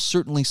prospects will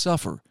certainly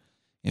suffer.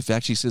 In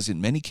fact, she says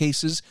in many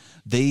cases,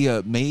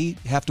 they may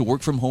have to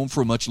work from home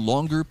for a much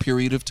longer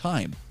period of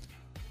time.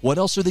 What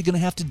else are they going to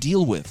have to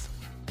deal with?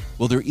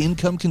 Will their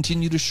income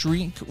continue to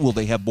shrink? Will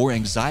they have more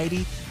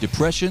anxiety,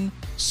 depression,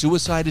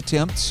 suicide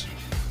attempts?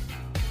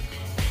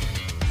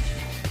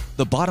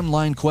 The bottom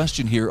line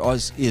question here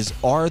is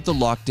are the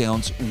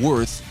lockdowns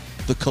worth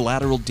the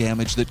collateral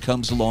damage that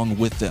comes along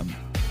with them?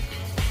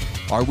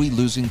 Are we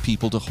losing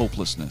people to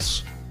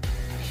hopelessness?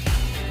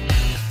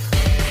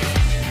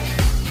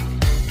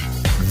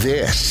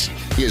 This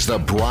is The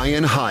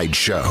Brian Hyde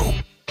Show.